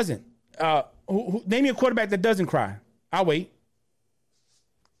 Name me a quarterback that doesn't cry. I'll wait.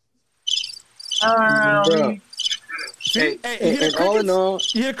 All in all, the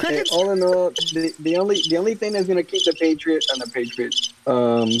only thing that's gonna keep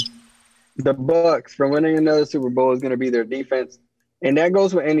the Bucs from winning another Super Bowl is gonna be their defense, and that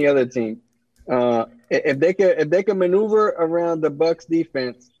goes with any other team. If they can maneuver around the Bucs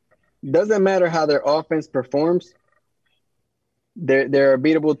defense, doesn't matter how their offense performs. They're a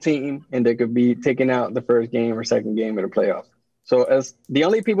beatable team, and they could be taking out the first game or second game of the playoffs. So as the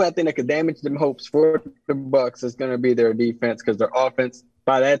only people I think that could damage them hopes for the Bucs is going to be their defense, because their offense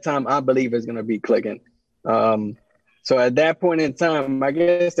by that time I believe is going to be clicking. So at that point in time, I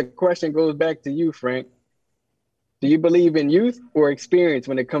guess the question goes back to you, Frank. Do you believe in youth or experience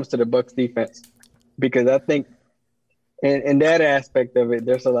when it comes to the Bucs defense? Because I think in that aspect of it,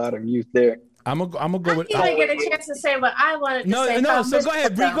 there's a lot of youth there. I'm gonna go with. I didn't get a chance to say what I wanted to say. No. So go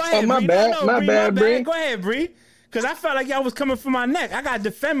ahead, Bree. Go ahead. Oh, my bad, Bree. Go ahead, Bree. Because I felt like y'all was coming for my neck. I gotta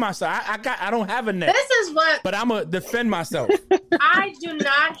defend myself. I don't have a neck. This is what. But I'm gonna defend myself. I do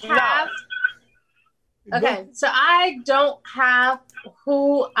not have. Okay, so I don't have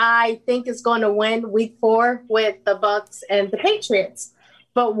who I think is going to win Week 4 with the Bucs and the Patriots.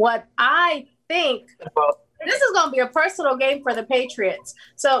 But what I think, this is going to be a personal game for the Patriots.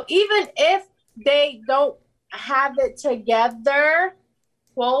 So even if they don't have it together,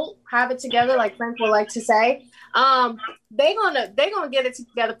 quote, have it together, like Frank would like to say, they're gonna get it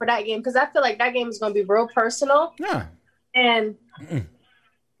together for that game, because I feel like that game is going to be real personal. Yeah. And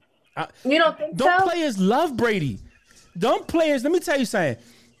you don't think so? Don't players love Brady? Don't players, let me tell you something.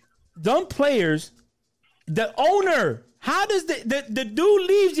 Don't players, the owner, how does the dude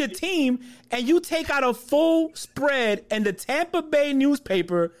leaves your team and you take out a full spread in the Tampa Bay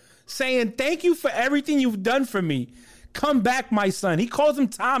newspaper saying, thank you for everything you've done for me. Come back, my son. He calls him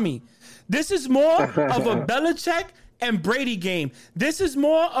Tommy. This is more of a Belichick and Brady game. This is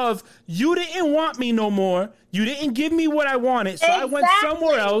more of, you didn't want me no more. You didn't give me what I wanted, so I went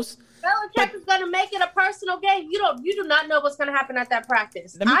somewhere else. Belichick is going to make it a personal game. You do not know what's going to happen at that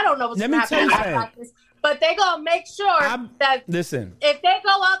practice. I don't know what's going to happen at that practice. But they're going to make sure that listen, if they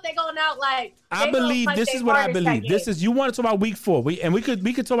go out, they're going out like I believe this is what I believe. This is, you want to talk about Week 4. We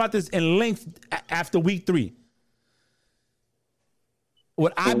could talk about this in length after Week 3.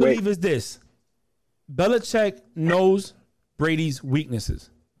 What I believe is this. Belichick knows Brady's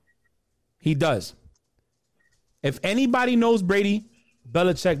weaknesses. He does. If anybody knows Brady,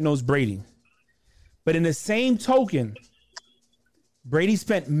 Belichick knows Brady. But in the same token, Brady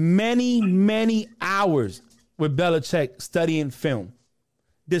spent many, many hours with Belichick studying film,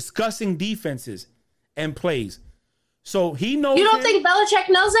 discussing defenses and plays. So he knows. You don't think Belichick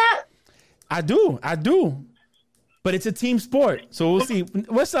knows that? I do. But it's a team sport. So we'll see.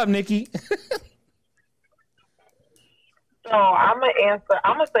 What's up, Nikki? So I'm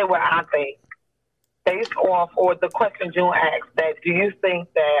gonna say what I think, based off or the question June asked. That do you think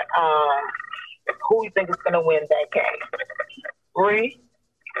that who you think is gonna win that game? Bree,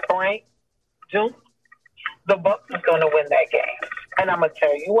 Frank, June. The Bucs is gonna win that game, and I'm gonna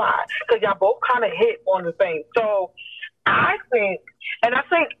tell you why. Because y'all both kind of hit on the same. So I think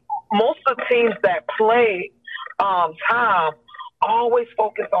most of the teams that play Tom always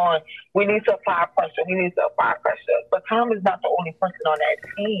focus on, we need to apply pressure. But Tom is not the only person on that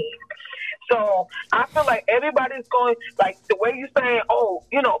team. So I feel like everybody's going, like the way you're saying,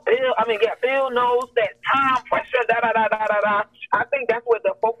 Bill knows that Tom pressure, da-da-da-da-da-da. I think that's where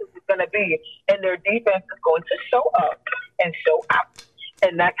the focus is going to be. And their defense is going to show up and show out.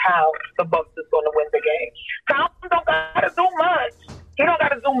 And that's how the Bucs is going to win the game. Tom don't got to do much. He don't got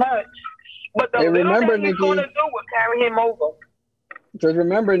to do much. But the little thing he's going to do will carry him over.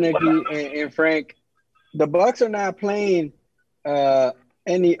 remember, Nikki and Frank, the Bucks are not playing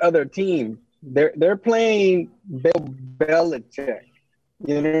any other team. They're playing Bill Belichick.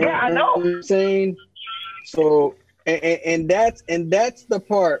 You know Yeah, I know. what I'm saying? So and that's the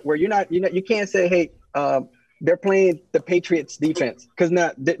part where you can't say, hey, they're playing the Patriots defense, because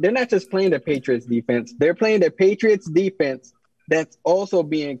they're not just playing the Patriots defense. They're playing the Patriots defense that's also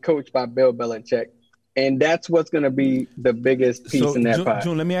being coached by Bill Belichick. And that's what's going to be the biggest piece in that pie.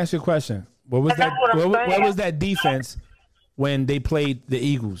 June, let me ask you a question. What was that? What was that defense when they played the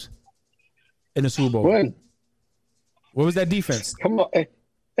Eagles in the Super Bowl? What was that defense? Come on,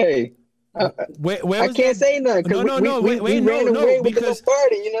 hey. Where I can't say nothing. No, we ran away with the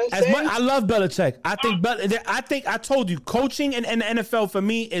party. You know what I'm saying? I love Belichick. I think I told you, coaching in the NFL for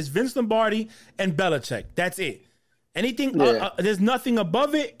me is Vince Lombardi and Belichick. That's it. Anything there's nothing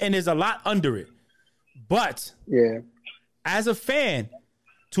above it, and there's a lot under it. But as a fan,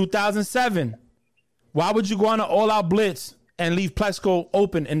 2007, why would you go on an all-out blitz and leave Plesko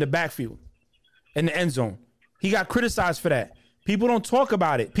open in the backfield, in the end zone? He got criticized for that. People don't talk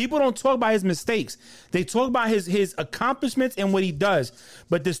about it. People don't talk about his mistakes. They talk about his accomplishments and what he does.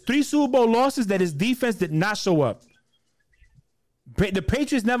 But there's 3 Super Bowl losses that his defense did not show up. The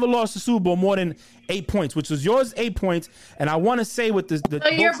Patriots never lost the Super Bowl more than 8 points, which was yours 8 points. And I want to say with the So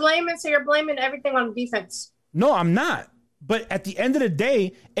you're blaming everything on defense. No, I'm not. But at the end of the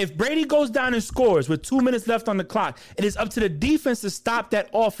day, if Brady goes down and scores with 2 minutes left on the clock, it is up to the defense to stop that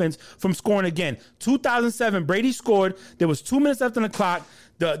offense from scoring again. 2007, Brady scored. There was 2 minutes left on the clock.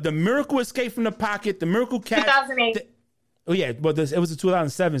 The miracle escape from the pocket, the miracle catch. 2008. But it was the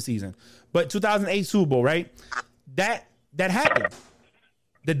 2007 season. But 2008 Super Bowl, right? That happened.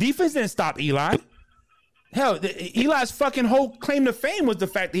 The defense didn't stop Eli. Hell, Eli's fucking whole claim to fame was the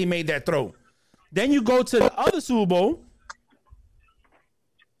fact that he made that throw. Then you go to the other Super Bowl.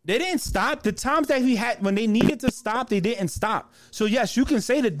 They didn't stop. The times that he had, when they needed to stop, they didn't stop. So, yes, you can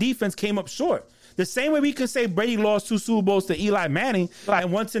say the defense came up short. The same way we can say Brady lost 2 Super Bowls to Eli Manning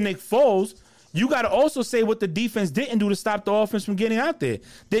and one to Nick Foles, you got to also say what the defense didn't do to stop the offense from getting out there.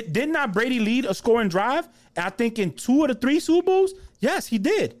 Did not Brady lead a scoring drive, I think, in 2 of the 3 Super Bowls? Yes, he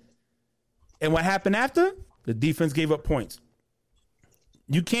did. And what happened after? The defense gave up points.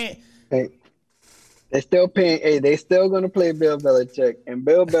 You can't... Hey. They're still paying. Hey, they still going to play Bill Belichick, and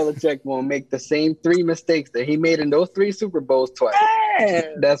Bill Belichick will make the same 3 mistakes that he made in those 3 Super Bowls twice.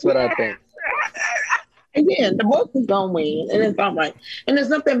 That's what I think. Again, the Bucks is gonna win, and it's all right. And there's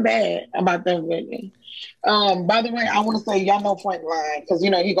nothing bad about them winning. By the way, I want to say y'all know Frank lying because he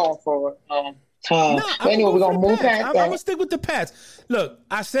going for Tom. Nah, anyway, we're gonna move past I'm that. gonna stick with the Pats. Look,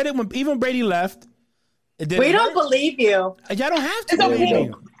 I said it when even Brady left. We don't believe you. Y'all don't have to It's okay. believe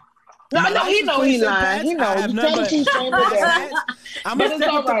me. No, he know he lying. He know. I'm gonna stick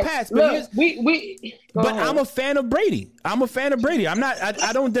with the Pats, but Look, I'm a fan of Brady. I'm not.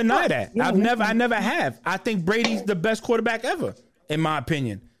 I don't deny that. I never have. I think Brady's the best quarterback ever, in my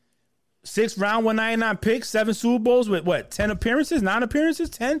opinion. 6th round, 199 picks, 7 Super Bowls with what? 10 appearances, 9 appearances,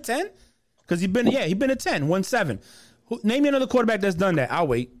 10. Because he been at 10, won 7. Name me another quarterback that's done that. I'll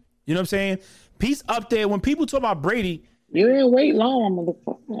wait. You know what I'm saying? He's up there. When people talk about Brady. You ain't wait long,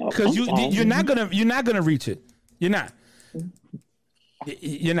 motherfucker. Because you're not gonna reach it. You're not.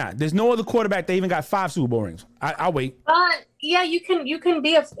 You're not. There's no other quarterback that even got 5 Super Bowl rings. I'll wait. Yeah, you can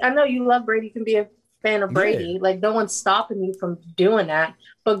be I know you love Brady. You can be a fan of Brady. Yeah. Like no one's stopping you from doing that.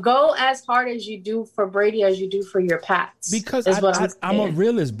 But go as hard as you do for Brady as you do for your Pats. Because I'm a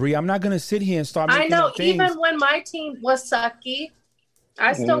realist, Bree. I'm not gonna sit here and start making up things. Even when my team was sucky,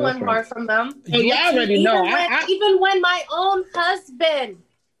 I still went hard from them. You already know. Even when my own husband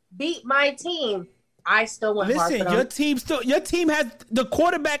beat my team, I still went hard for them. Your team has the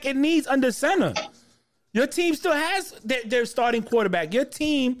quarterback it needs under center. Your team still has their starting quarterback. Your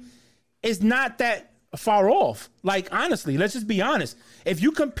team is not that far off. Like honestly, let's just be honest. If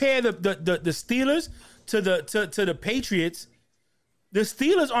you compare the Steelers to the Patriots, the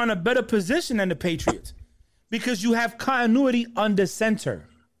Steelers are in a better position than the Patriots. Because you have continuity under center.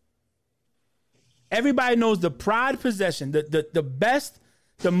 Everybody knows the pride possession, the best,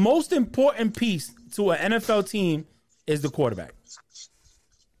 the most important piece to an NFL team is the quarterback. It's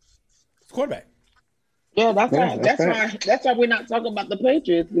quarterback. Yeah, that's why we're not talking about the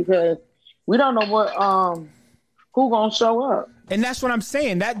Patriots, because we don't know what who gonna show up. And that's what I'm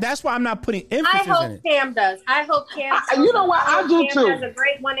saying. That's why I'm not putting emphasis in it. I hope Cam does. I hope Cam. You know what? I do Cam too. has a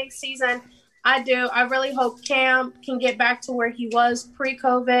great winning season. I do. I really hope Cam can get back to where he was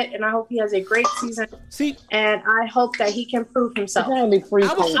pre-COVID, and I hope he has a great season. And I hope that he can prove himself. I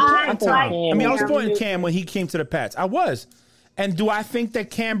was supporting Cam when he came to the Pats. I was. And do I think that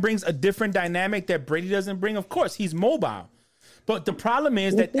Cam brings a different dynamic that Brady doesn't bring? Of course, he's mobile. But the problem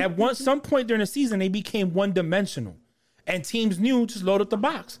is that at some point during the season, they became one-dimensional. And teams knew, just load up the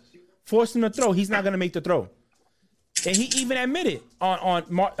box. Force him to throw. He's not going to make the throw. And he even admitted on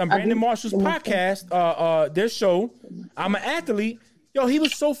Brandon Marshall's podcast, their show, I'm an Athlete, yo, he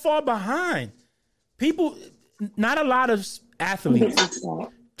was so far behind. People, not a lot of athletes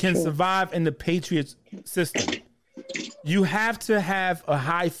can survive in the Patriots system. You have to have a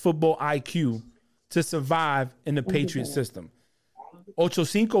high football IQ to survive in the Patriots system. Ocho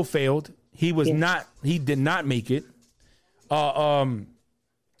Cinco failed. He did not make it.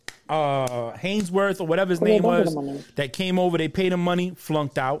 Hainsworth or whatever his name was that came over, they paid him money,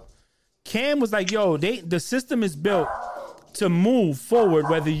 flunked out. Cam was like, yo, the system is built to move forward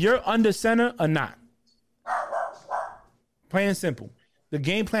whether you're under center or not. Plain and simple. The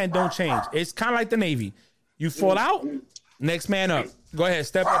game plan don't change. It's kind of like the Navy. You fall out, next man up. Go ahead,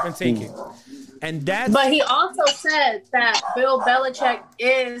 step up and take it. And But he also said that Bill Belichick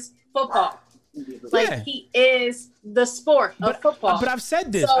is football. Like he is the sport of football. But I've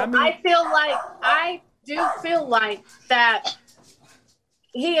said this. So I do feel like that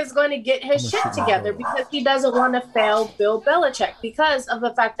he is going to get his shit together because he doesn't want to fail Bill Belichick because of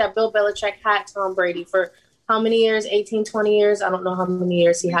the fact that Bill Belichick had Tom Brady for how many years? 18, 20 years? I don't know how many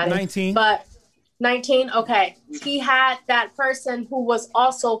years he had 19. But 19? Okay. He had that person who was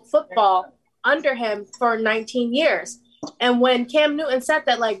also football under him for 19 years. And when Cam Newton said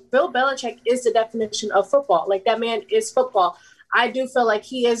that, like, Bill Belichick is the definition of football. Like, that man is football. I do feel like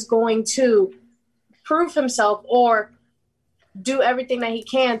he is going to prove himself or do everything that he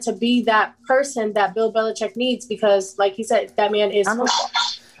can to be that person that Bill Belichick needs because, like he said, that man is football.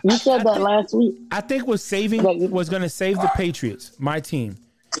 You said that last week. I think what's going to save the Patriots, my team,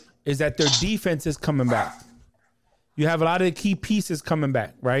 is that their defense is coming back. You have a lot of the key pieces coming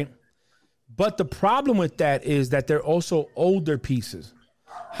back, right? But the problem with that is that they're also older pieces.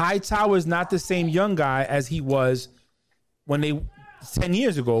 Hightower is not the same young guy as he was when 10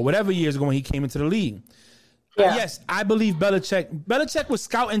 years ago, whatever years ago when he came into the league. Yeah. Yes, I believe Belichick was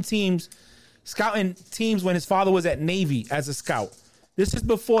scouting teams when his father was at Navy as a scout. This is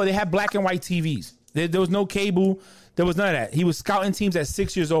before they had black and white TVs. There was no cable. There was none of that. He was scouting teams at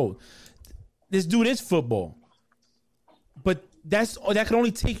 6 years old. This dude is football. But that can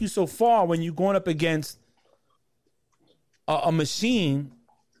only take you so far when you're going up against a machine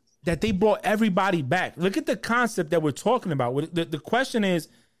that they brought everybody back. Look at the concept that we're talking about. The question is,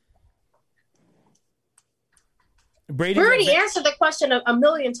 Brady. We already answered the question a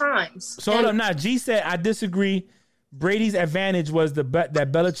million times. So hold up, now G said, I disagree. Brady's advantage was that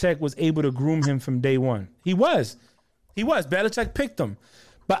Belichick was able to groom him from day one. He was. Belichick picked him.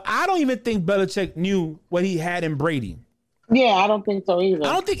 But I don't even think Belichick knew what he had in Brady. Yeah, I don't think so either.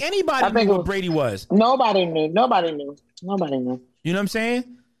 I don't think anybody knew what Brady was. Nobody knew. You know what I'm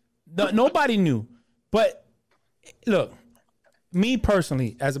saying? Nobody knew. But look, me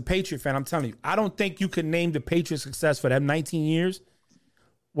personally, as a Patriot fan, I'm telling you, I don't think you could name the Patriots' success for them 19 years.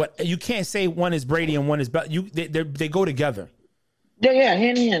 You can't say one is Brady and one is they go together. Yeah,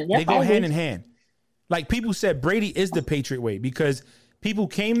 hand in hand. They go hand in hand. Like people said, Brady is the Patriot way because people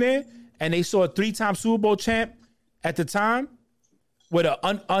came there and they saw a 3-time Super Bowl champ at the time with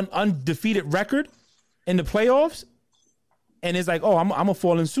an undefeated record in the playoffs. And it's like, oh, I'm going to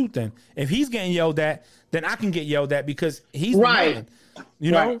fall in suit then. If he's getting yelled at, then I can get yelled at because he's the man.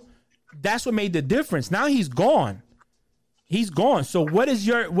 You know? That's what made the difference. Now he's gone. So who are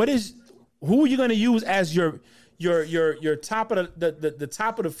you going to use as your top of the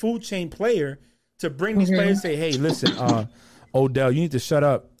top of the food chain player to bring these players and say, hey, listen, Odell, you need to shut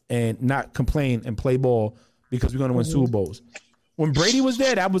up and not complain and play ball because we're going to win Super Bowls. When Brady was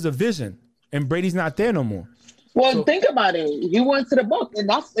there, that was a vision, and Brady's not there no more. Well, think about it. He went to the book, and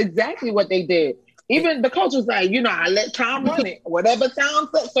that's exactly what they did. Even the coach was like, I let Tom run it. Whatever Tom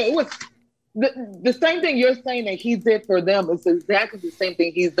said. So it was the same thing you're saying that he did for them is exactly the same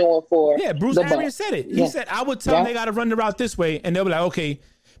thing he's doing for Bruce Arians said it. He said, I would tell them they got to run the route this way, and they'll be like, okay.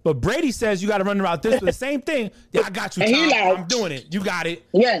 But Brady says you got to run the route this way. The same thing. Yeah, I got you, Tom. I'm doing it. You got it.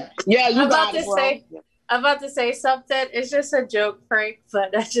 Yeah, you got it, I'm about to say something. It's just a joke, Frank,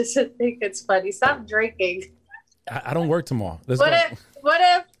 but I just think it's funny. Stop drinking. I don't work tomorrow. What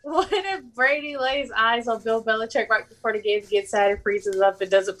if Brady lays eyes on Bill Belichick right before the game, gets sad and freezes up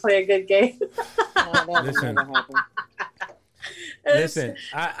and doesn't play a good game? Listen,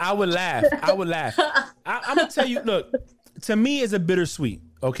 I would laugh. I'm gonna tell you. Look, to me, it's a bittersweet.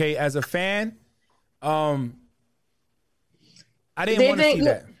 Okay, as a fan, I didn't want to see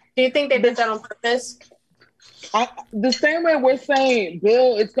that. Do you think they did that on purpose? The same way we're saying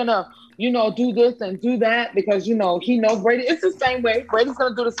Bill is gonna, do this and do that because he knows Brady. It's the same way. Brady's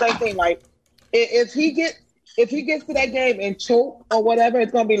gonna do the same thing. Like if he gets to that game and choke or whatever,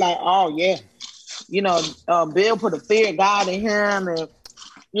 it's gonna be like, oh yeah, Bill put a fear of God in him,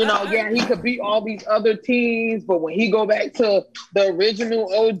 and he could beat all these other teams, but when he go back to the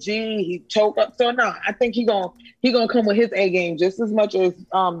original OG, he choke up. So no, I think he gonna come with his A game just as much as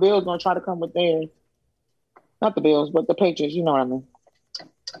Bill's gonna try to come with theirs. Not the Bills, but the Patriots. You know what I mean?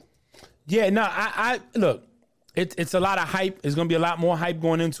 Yeah, no, I look. It's a lot of hype. It's gonna be a lot more hype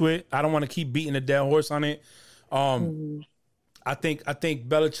going into it. I don't want to keep beating a dead horse on it. I think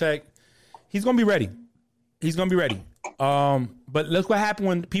Belichick, he's gonna be ready. He's gonna be ready. But look what happened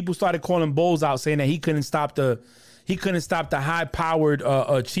when people started calling Bowles out, saying that he couldn't stop the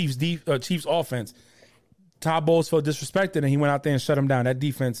high-powered Chiefs offense. Todd Bowles felt disrespected, and he went out there and shut him down. That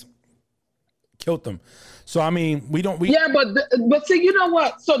defense killed them. So I mean, yeah, but see, you know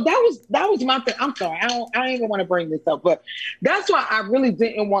what? So that was my thing. I'm sorry, I don't even want to bring this up, but that's why I really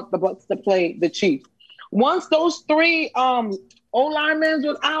didn't want the Bucs to play the Chiefs. Once those three O-linemen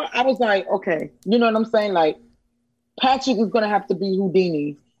was out, I was like, okay, you know what I'm saying? Like, Patrick is going to have to be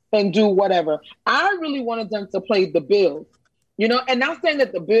Houdini and do whatever. I really wanted them to play the Bills, and not saying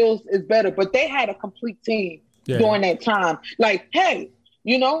that the Bills is better, but they had a complete team during that time. Like, hey,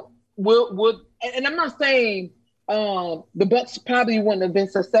 we'll and I'm not saying the Bucs probably wouldn't have been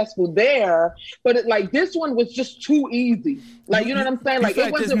successful there, but this one was just too easy. Like, you know what I'm saying? Like,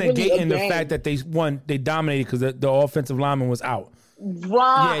 it wasn't really a game. The fact that they dominated because the offensive lineman was out.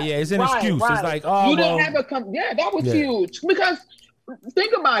 Right. Yeah, it's an excuse. Right. It's like, oh, you didn't have that was huge. Because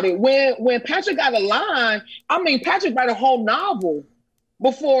think about it. When Patrick got a line, Patrick wrote a whole novel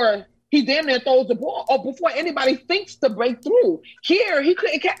before he damn near throws the ball or before anybody thinks to break through. Here, he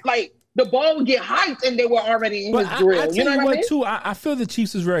couldn't the ball would get hyped and they were already in his grill. I tell you what, too, I feel the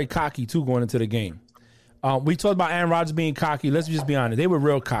Chiefs is very cocky, too, going into the game. We talked about Aaron Rodgers being cocky. Let's just be honest. They were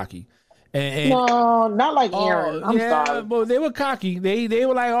real cocky. No, not like Aaron. I'm sorry. But they were cocky. They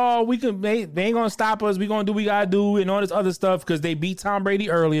were like, oh, they ain't going to stop us. We going to do what we got to do and all this other stuff because they beat Tom Brady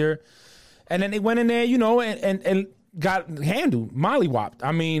earlier. And then they went in there, and got handled, mollywopped.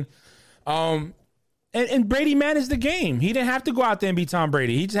 And Brady managed the game. He didn't have to go out there and beat Tom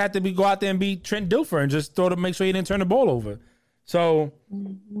Brady. He just had to go out there and beat Trent Dilfer and just make sure he didn't turn the ball over. So,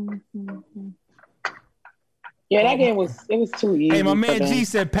 yeah, that game was too easy. Hey, my man G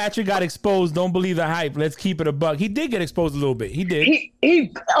said Patrick got exposed. Don't believe the hype. Let's keep it a buck. He did get exposed a little bit. He did.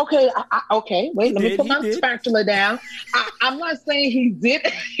 Okay. Wait, let me put my spatula down. I'm not saying he did.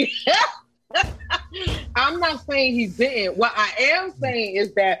 I'm not saying he didn't. What I am saying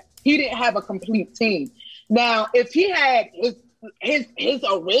is that he didn't have a complete team. Now, if he had his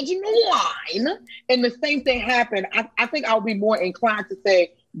original line and the same thing happened, I think I would be more inclined to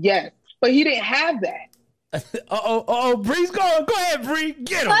say yes. But he didn't have that. Bree's going. Go ahead, Bree.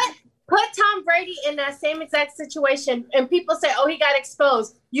 Get him. Put Tom Brady in that same exact situation, and people say, "Oh, he got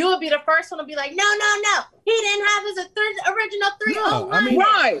exposed." You would be the first one to be like, "No, he didn't have his original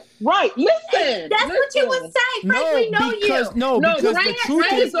 3-0 Right. Listen, that's what you would say. Frank, we know you. Because the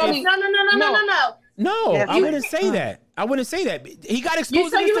truth is, no, I wouldn't say that. I wouldn't say that. He got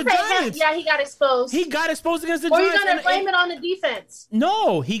exposed against the Giants. Yeah, he got exposed. He got exposed against the Giants. Giants. Or you're gonna blame it on the defense?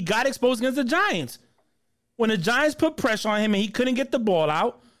 No, he got exposed against the Giants. When the Giants put pressure on him and he couldn't get the ball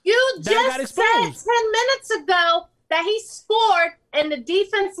out. You just said 10 minutes ago that he scored and the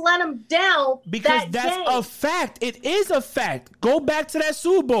defense let him down. Because that's a fact. It is a fact. Go back to that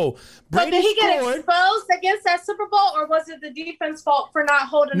Super Bowl. Brady did he get exposed against that Super Bowl, or was it the defense fault for not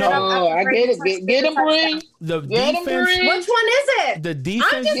holding it up? No, I get it. Get him, Bree. The defense. Which one is it? The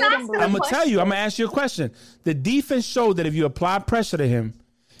defense. I'm going to tell you. I'm going to ask you a question. The defense showed that if you apply pressure to him,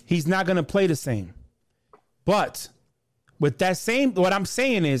 he's not going to play the same. But with that same, what I'm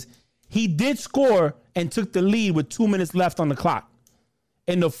saying is he did score and took the lead with 2 minutes left on the clock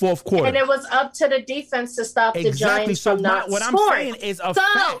in the fourth quarter. And it was up to the defense to stop the Giants from not scoring. What I'm saying is a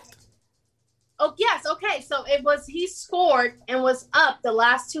fact. Oh, yes. Okay. So he scored and was up the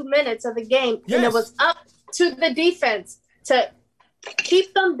last 2 minutes of the game. Yes. And it was up to the defense to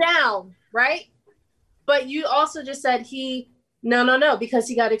keep them down, right? But you also just said no, because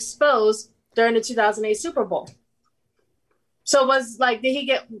he got exposed during the 2008 Super Bowl. So what did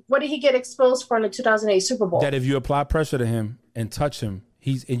he get exposed for in the 2008 Super Bowl? That if you apply pressure to him and touch him,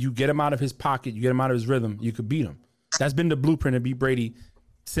 and you get him out of his pocket, you get him out of his rhythm, you could beat him. That's been the blueprint to beat Brady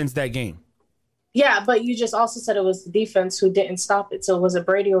since that game. Yeah, but you just also said it was the defense who didn't stop it. So was it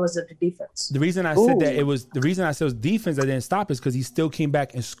Brady or was it the defense? The reason I said that it was defense that didn't stop is because he still came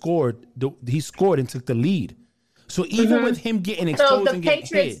back and scored. He scored and took the lead. So even with him getting exposed, so the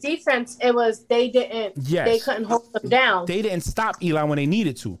Patriots defense, it was they couldn't hold them down. They didn't stop Eli when they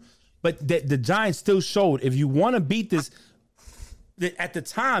needed to, but the Giants still showed if you want to beat this. At the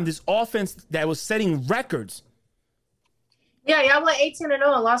time, this offense that was setting records. Yeah, y'all went 18-0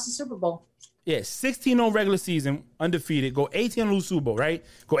 and lost the Super Bowl. Yeah, 16-0 regular season, undefeated. Go 18 and lose Super Bowl, right?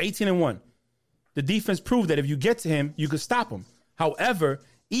 Go 18-1. The defense proved that if you get to him, you could stop him. However,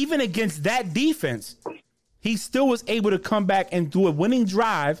 even against that defense, he still was able to come back and do a winning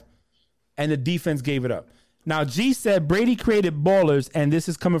drive, and the defense gave it up. Now, G said Brady created ballers, and this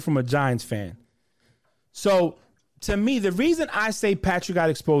is coming from a Giants fan. So, to me, the reason I say Patrick got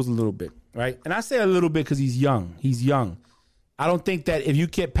exposed a little bit, right? And I say a little bit because he's young. He's young. I don't think that if you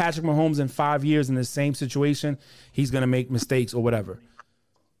get Patrick Mahomes in 5 years in the same situation, he's going to make mistakes or whatever.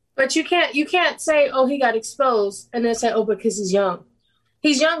 But you can't say, oh, he got exposed, and then say, oh, because he's young.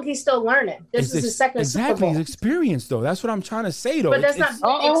 He's young. He's still learning. This is his second Super Bowl. He's experienced, though. That's what I'm trying to say, though. But that's not.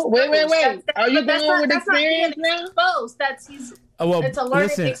 Wait. Are you going with experience now? Exposed. It's a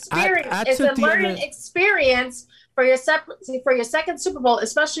learning experience. It's a learning experience for your second Super Bowl,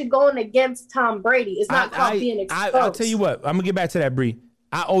 especially going against Tom Brady. It's not called being exposed. I'll tell you what. I'm gonna get back to that, Bree.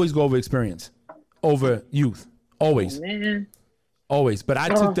 I always go over experience over youth. Always. Oh, man. Always. But I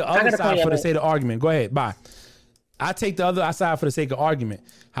took the other side for the sake of argument. Go ahead. Bye. I take the other side for the sake of argument.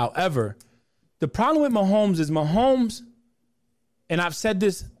 However, the problem with Mahomes is Mahomes, and I've said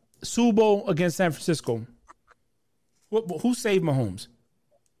this, Super Bowl against San Francisco. Who saved Mahomes?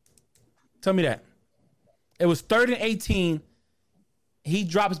 Tell me that. It was 3rd and 18. He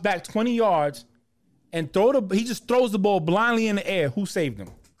drops back 20 yards and he just throws the ball blindly in the air. Who saved him?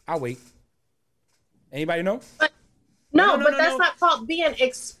 I'll wait. Anybody know? No, but that's not called being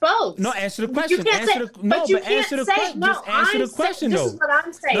exposed. No, answer the question. Answer the question, though. This is what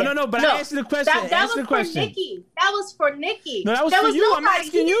I'm saying. No, but I answered the question. That was for Nikki. That was for Nikki. No, that was for you. I'm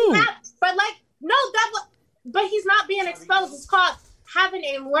asking you. But he's not being exposed. It's called having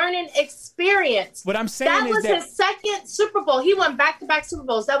a learning experience. What I'm saying that was his second Super Bowl. He won back-to-back Super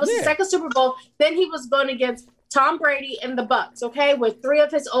Bowls. That was his second Super Bowl. Then he was going against Tom Brady and the Bucs, okay, with 3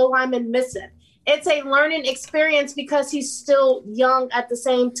 of his O-linemen missing. It's a learning experience because he's still young at the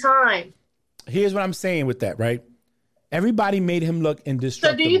same time. Here's what I'm saying with that, right? Everybody made him look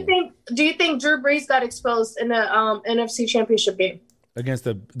indestructible. So do you think Drew Brees got exposed in the NFC Championship game against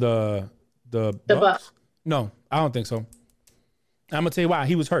the Bucs? No, I don't think so. I'm gonna tell you why.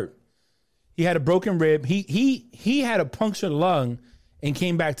 He was hurt. He had a broken rib. He had a punctured lung and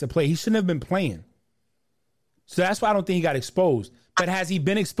came back to play. He shouldn't have been playing. So that's why I don't think he got exposed. But has he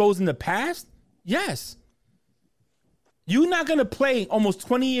been exposed in the past? Yes. You're not going to play almost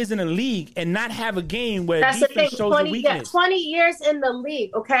 20 years in the league and not have a game where defense shows a weakness. 20 years in the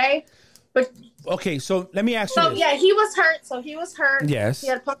league, okay? But okay, so let me ask you this. Yeah, he was hurt. Yes. He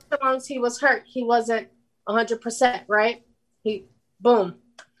had punctured lungs. He was hurt. He wasn't 100%, right? Boom.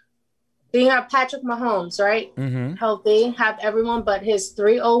 Then you have Patrick Mahomes, right? Mm-hmm. Healthy, have everyone but his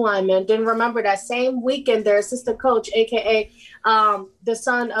 3 O-linemen. Then remember that same weekend, their assistant coach, a.k.a. The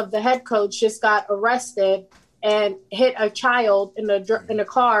son of the head coach, just got arrested and hit a child in a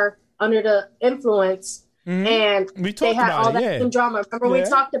car under the influence. Mm-hmm. And they had all that drama. Remember we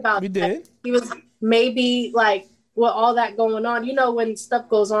talked about that? Did. He was maybe like, with all that going on, you know, when stuff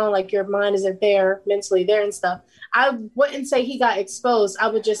goes on, like your mind isn't there, mentally there and stuff. I wouldn't say he got exposed. I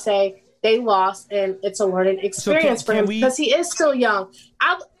would just say they lost, and it's a learning experience for him because he is still young.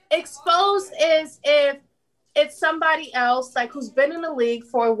 Exposed is if it's somebody else, like who's been in the league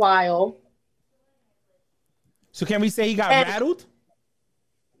for a while. So can we say he got rattled?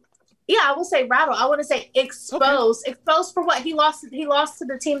 Yeah, I will say rattled. I wouldn't say exposed. Okay. Exposed for what? He lost to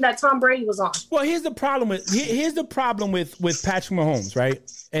the team that Tom Brady was on. Well, here's the problem with Patrick Mahomes, right?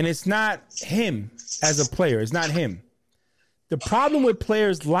 And it's not him as a player. It's not him. The problem with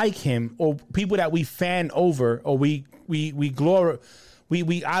players like him or people that we fan over or we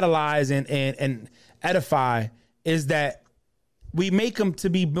idolize and edify is that we make them to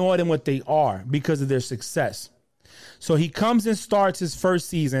be more than what they are because of their success. So he comes and starts his first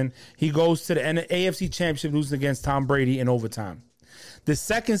season. He goes to the AFC Championship, losing against Tom Brady in overtime. The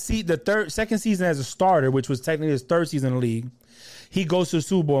second season as a starter, which was technically his 3rd season in the league, he goes to the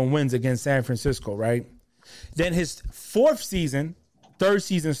Super Bowl and wins against San Francisco, right? Then his 4th season, 3rd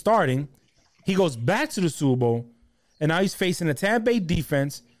season starting, he goes back to the Super Bowl, and now he's facing the Tampa Bay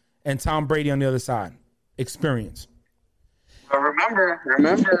defense and Tom Brady on the other side. Experience. But remember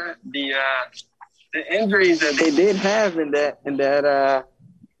the injuries that they did have in that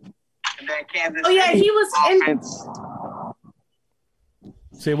Kansas. Oh yeah, he was offense.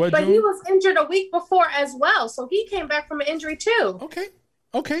 Say what? But June? he was injured a week before as well, so he came back from an injury too. Okay.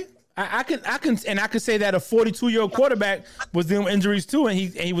 I can say that a 42-year-old quarterback was dealing with injuries too, and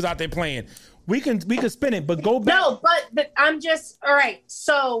he was out there playing. We can spin it, but go back. No, but I'm just all right.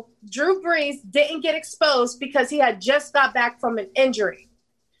 So Drew Brees didn't get exposed because he had just got back from an injury.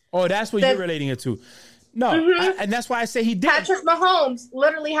 Oh, that's what you're relating it to. No, and that's why I say he did. Patrick Mahomes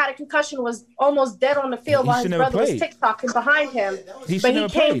literally had a concussion, was almost dead on the field while his brother was TikToking behind him. But he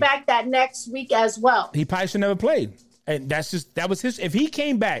came back that next week as well. He probably should never played. And that was his. If he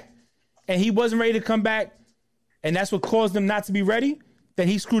came back and he wasn't ready to come back, and that's what caused him not to be ready, then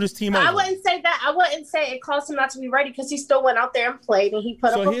he screwed his team over. I wouldn't say that. I wouldn't say it caused him not to be ready because he still went out there and played and he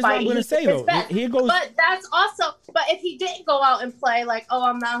put up a fight. So here's what I'm going to say though. Here goes. But that's also. But if he didn't go out and play, like, oh,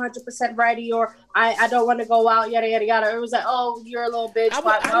 I'm not 100% ready, or I don't want to go out, yada yada yada. It was like, oh, you're a little bitch.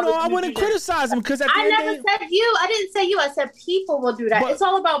 I wouldn't criticize him because I never said you. I didn't say you. I said people will do that. It's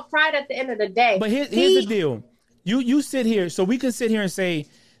all about pride at the end of the day. But here's the deal. You sit here, so we can sit here and say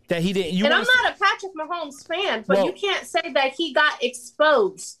that he didn't. And I'm not a Patrick Mahomes fan, but you can't say that he got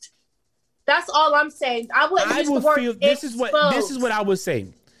exposed. That's all I'm saying. I wouldn't use the word exposed. This is what I would say.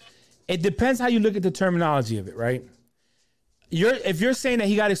 It depends how you look at the terminology of it, right? If you're saying that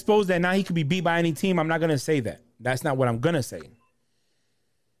he got exposed, that now he could be beat by any team, I'm not going to say that. That's not what I'm going to say.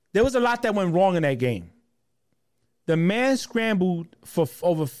 There was a lot that went wrong in that game. The man scrambled for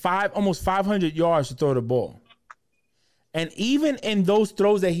over almost 500 yards to throw the ball. And even in those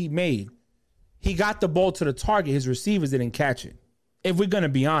throws that he made, he got the ball to the target. His receivers didn't catch it, if we're going to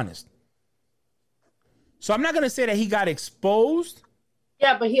be honest. So I'm not going to say that he got exposed.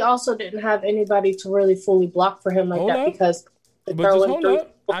 Yeah, but he also didn't have anybody to really fully block for him like that because the throw went through.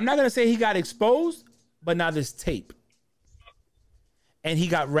 I'm not going to say he got exposed, but now there's tape. And he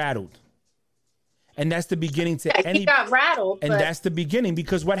got rattled. And that's the beginning to any. He got rattled. And that's the beginning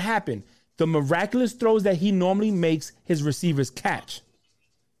because what happened? The miraculous throws that he normally makes, his receivers catch.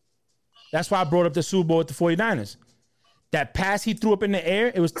 That's why I brought up the Super Bowl with the 49ers. That pass he threw up in the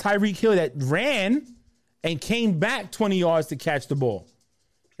air, it was Tyreek Hill that ran and came back 20 yards to catch the ball.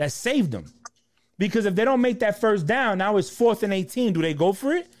 That saved them. Because if they don't make that first down, now it's 4th and 18. Do they go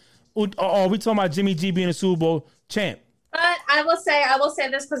for it? Or are we talking about Jimmy G being a Super Bowl champ? But I will say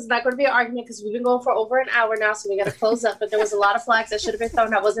this because it's not going to be an argument because we've been going for over an hour now, so we got to close up. But there was a lot of flags that should have been thrown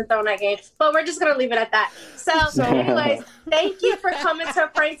that wasn't thrown that game. But we're just going to leave it at that. So anyways, thank you for coming to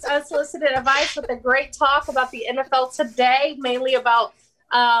Frank's Unsolicited Advice with a great talk about the NFL today, mainly about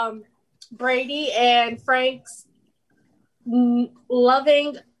Brady and Frank's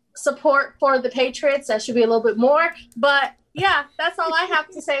loving support for the Patriots. That should be a little bit more, but yeah, that's all I have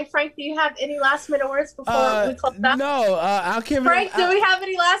to say. Frank, do you have any last minute words before we close out? No, I'll give Frank, do we have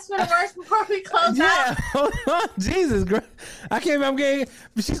any last minute words before we close out? Hold on. Jesus, I can't believe I'm getting.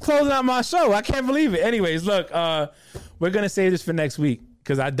 She's closing out my show. I can't believe it. Anyways, look, we're gonna save this for next week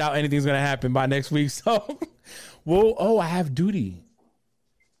because I doubt anything's gonna happen by next week. So, I have duty.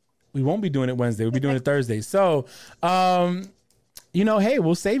 We won't be doing it Wednesday. We'll be doing it Thursday. So, hey,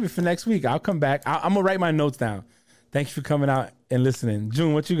 we'll save it for next week. I'll come back. I'm gonna write my notes down. Thank you for coming out and listening.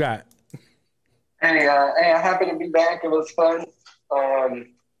 June, what you got? Hey, I'm happy to be back. It was fun.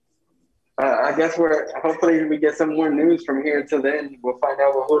 I guess hopefully we get some more news from here until then. We'll find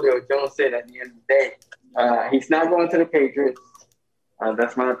out what Julio Jones said at the end of the day. He's not going to the Patriots.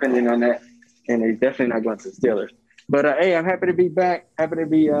 That's my opinion on that. And he's definitely not going to the Steelers. But, I'm happy to be back. Happy to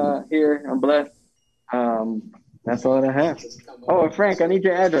be here. I'm blessed. That's all I have. Oh, Frank, I need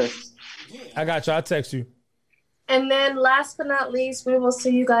your address. I got you. I'll text you. And then last but not least, we will see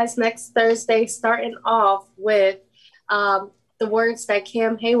you guys next Thursday, starting off with the words that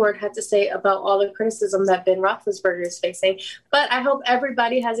Cam Hayward had to say about all the criticism that Ben Roethlisberger is facing. But I hope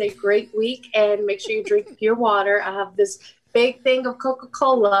everybody has a great week, and make sure you drink pure water. I have this big thing of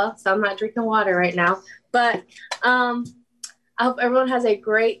Coca-Cola, so I'm not drinking water right now. But I hope everyone has a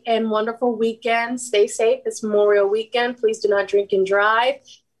great and wonderful weekend. Stay safe. It's Memorial Weekend. Please do not drink and drive.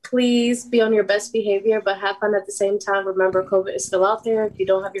 Please be on your best behavior, but have fun at the same time. Remember, COVID is still out there. If you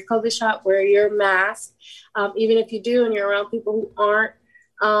don't have your COVID shot, wear your mask. Even if you do and you're around people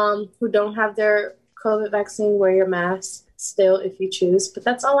who don't have their COVID vaccine, wear your mask still if you choose. But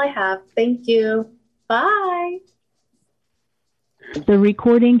that's all I have. Thank you. Bye. The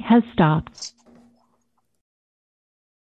recording has stopped.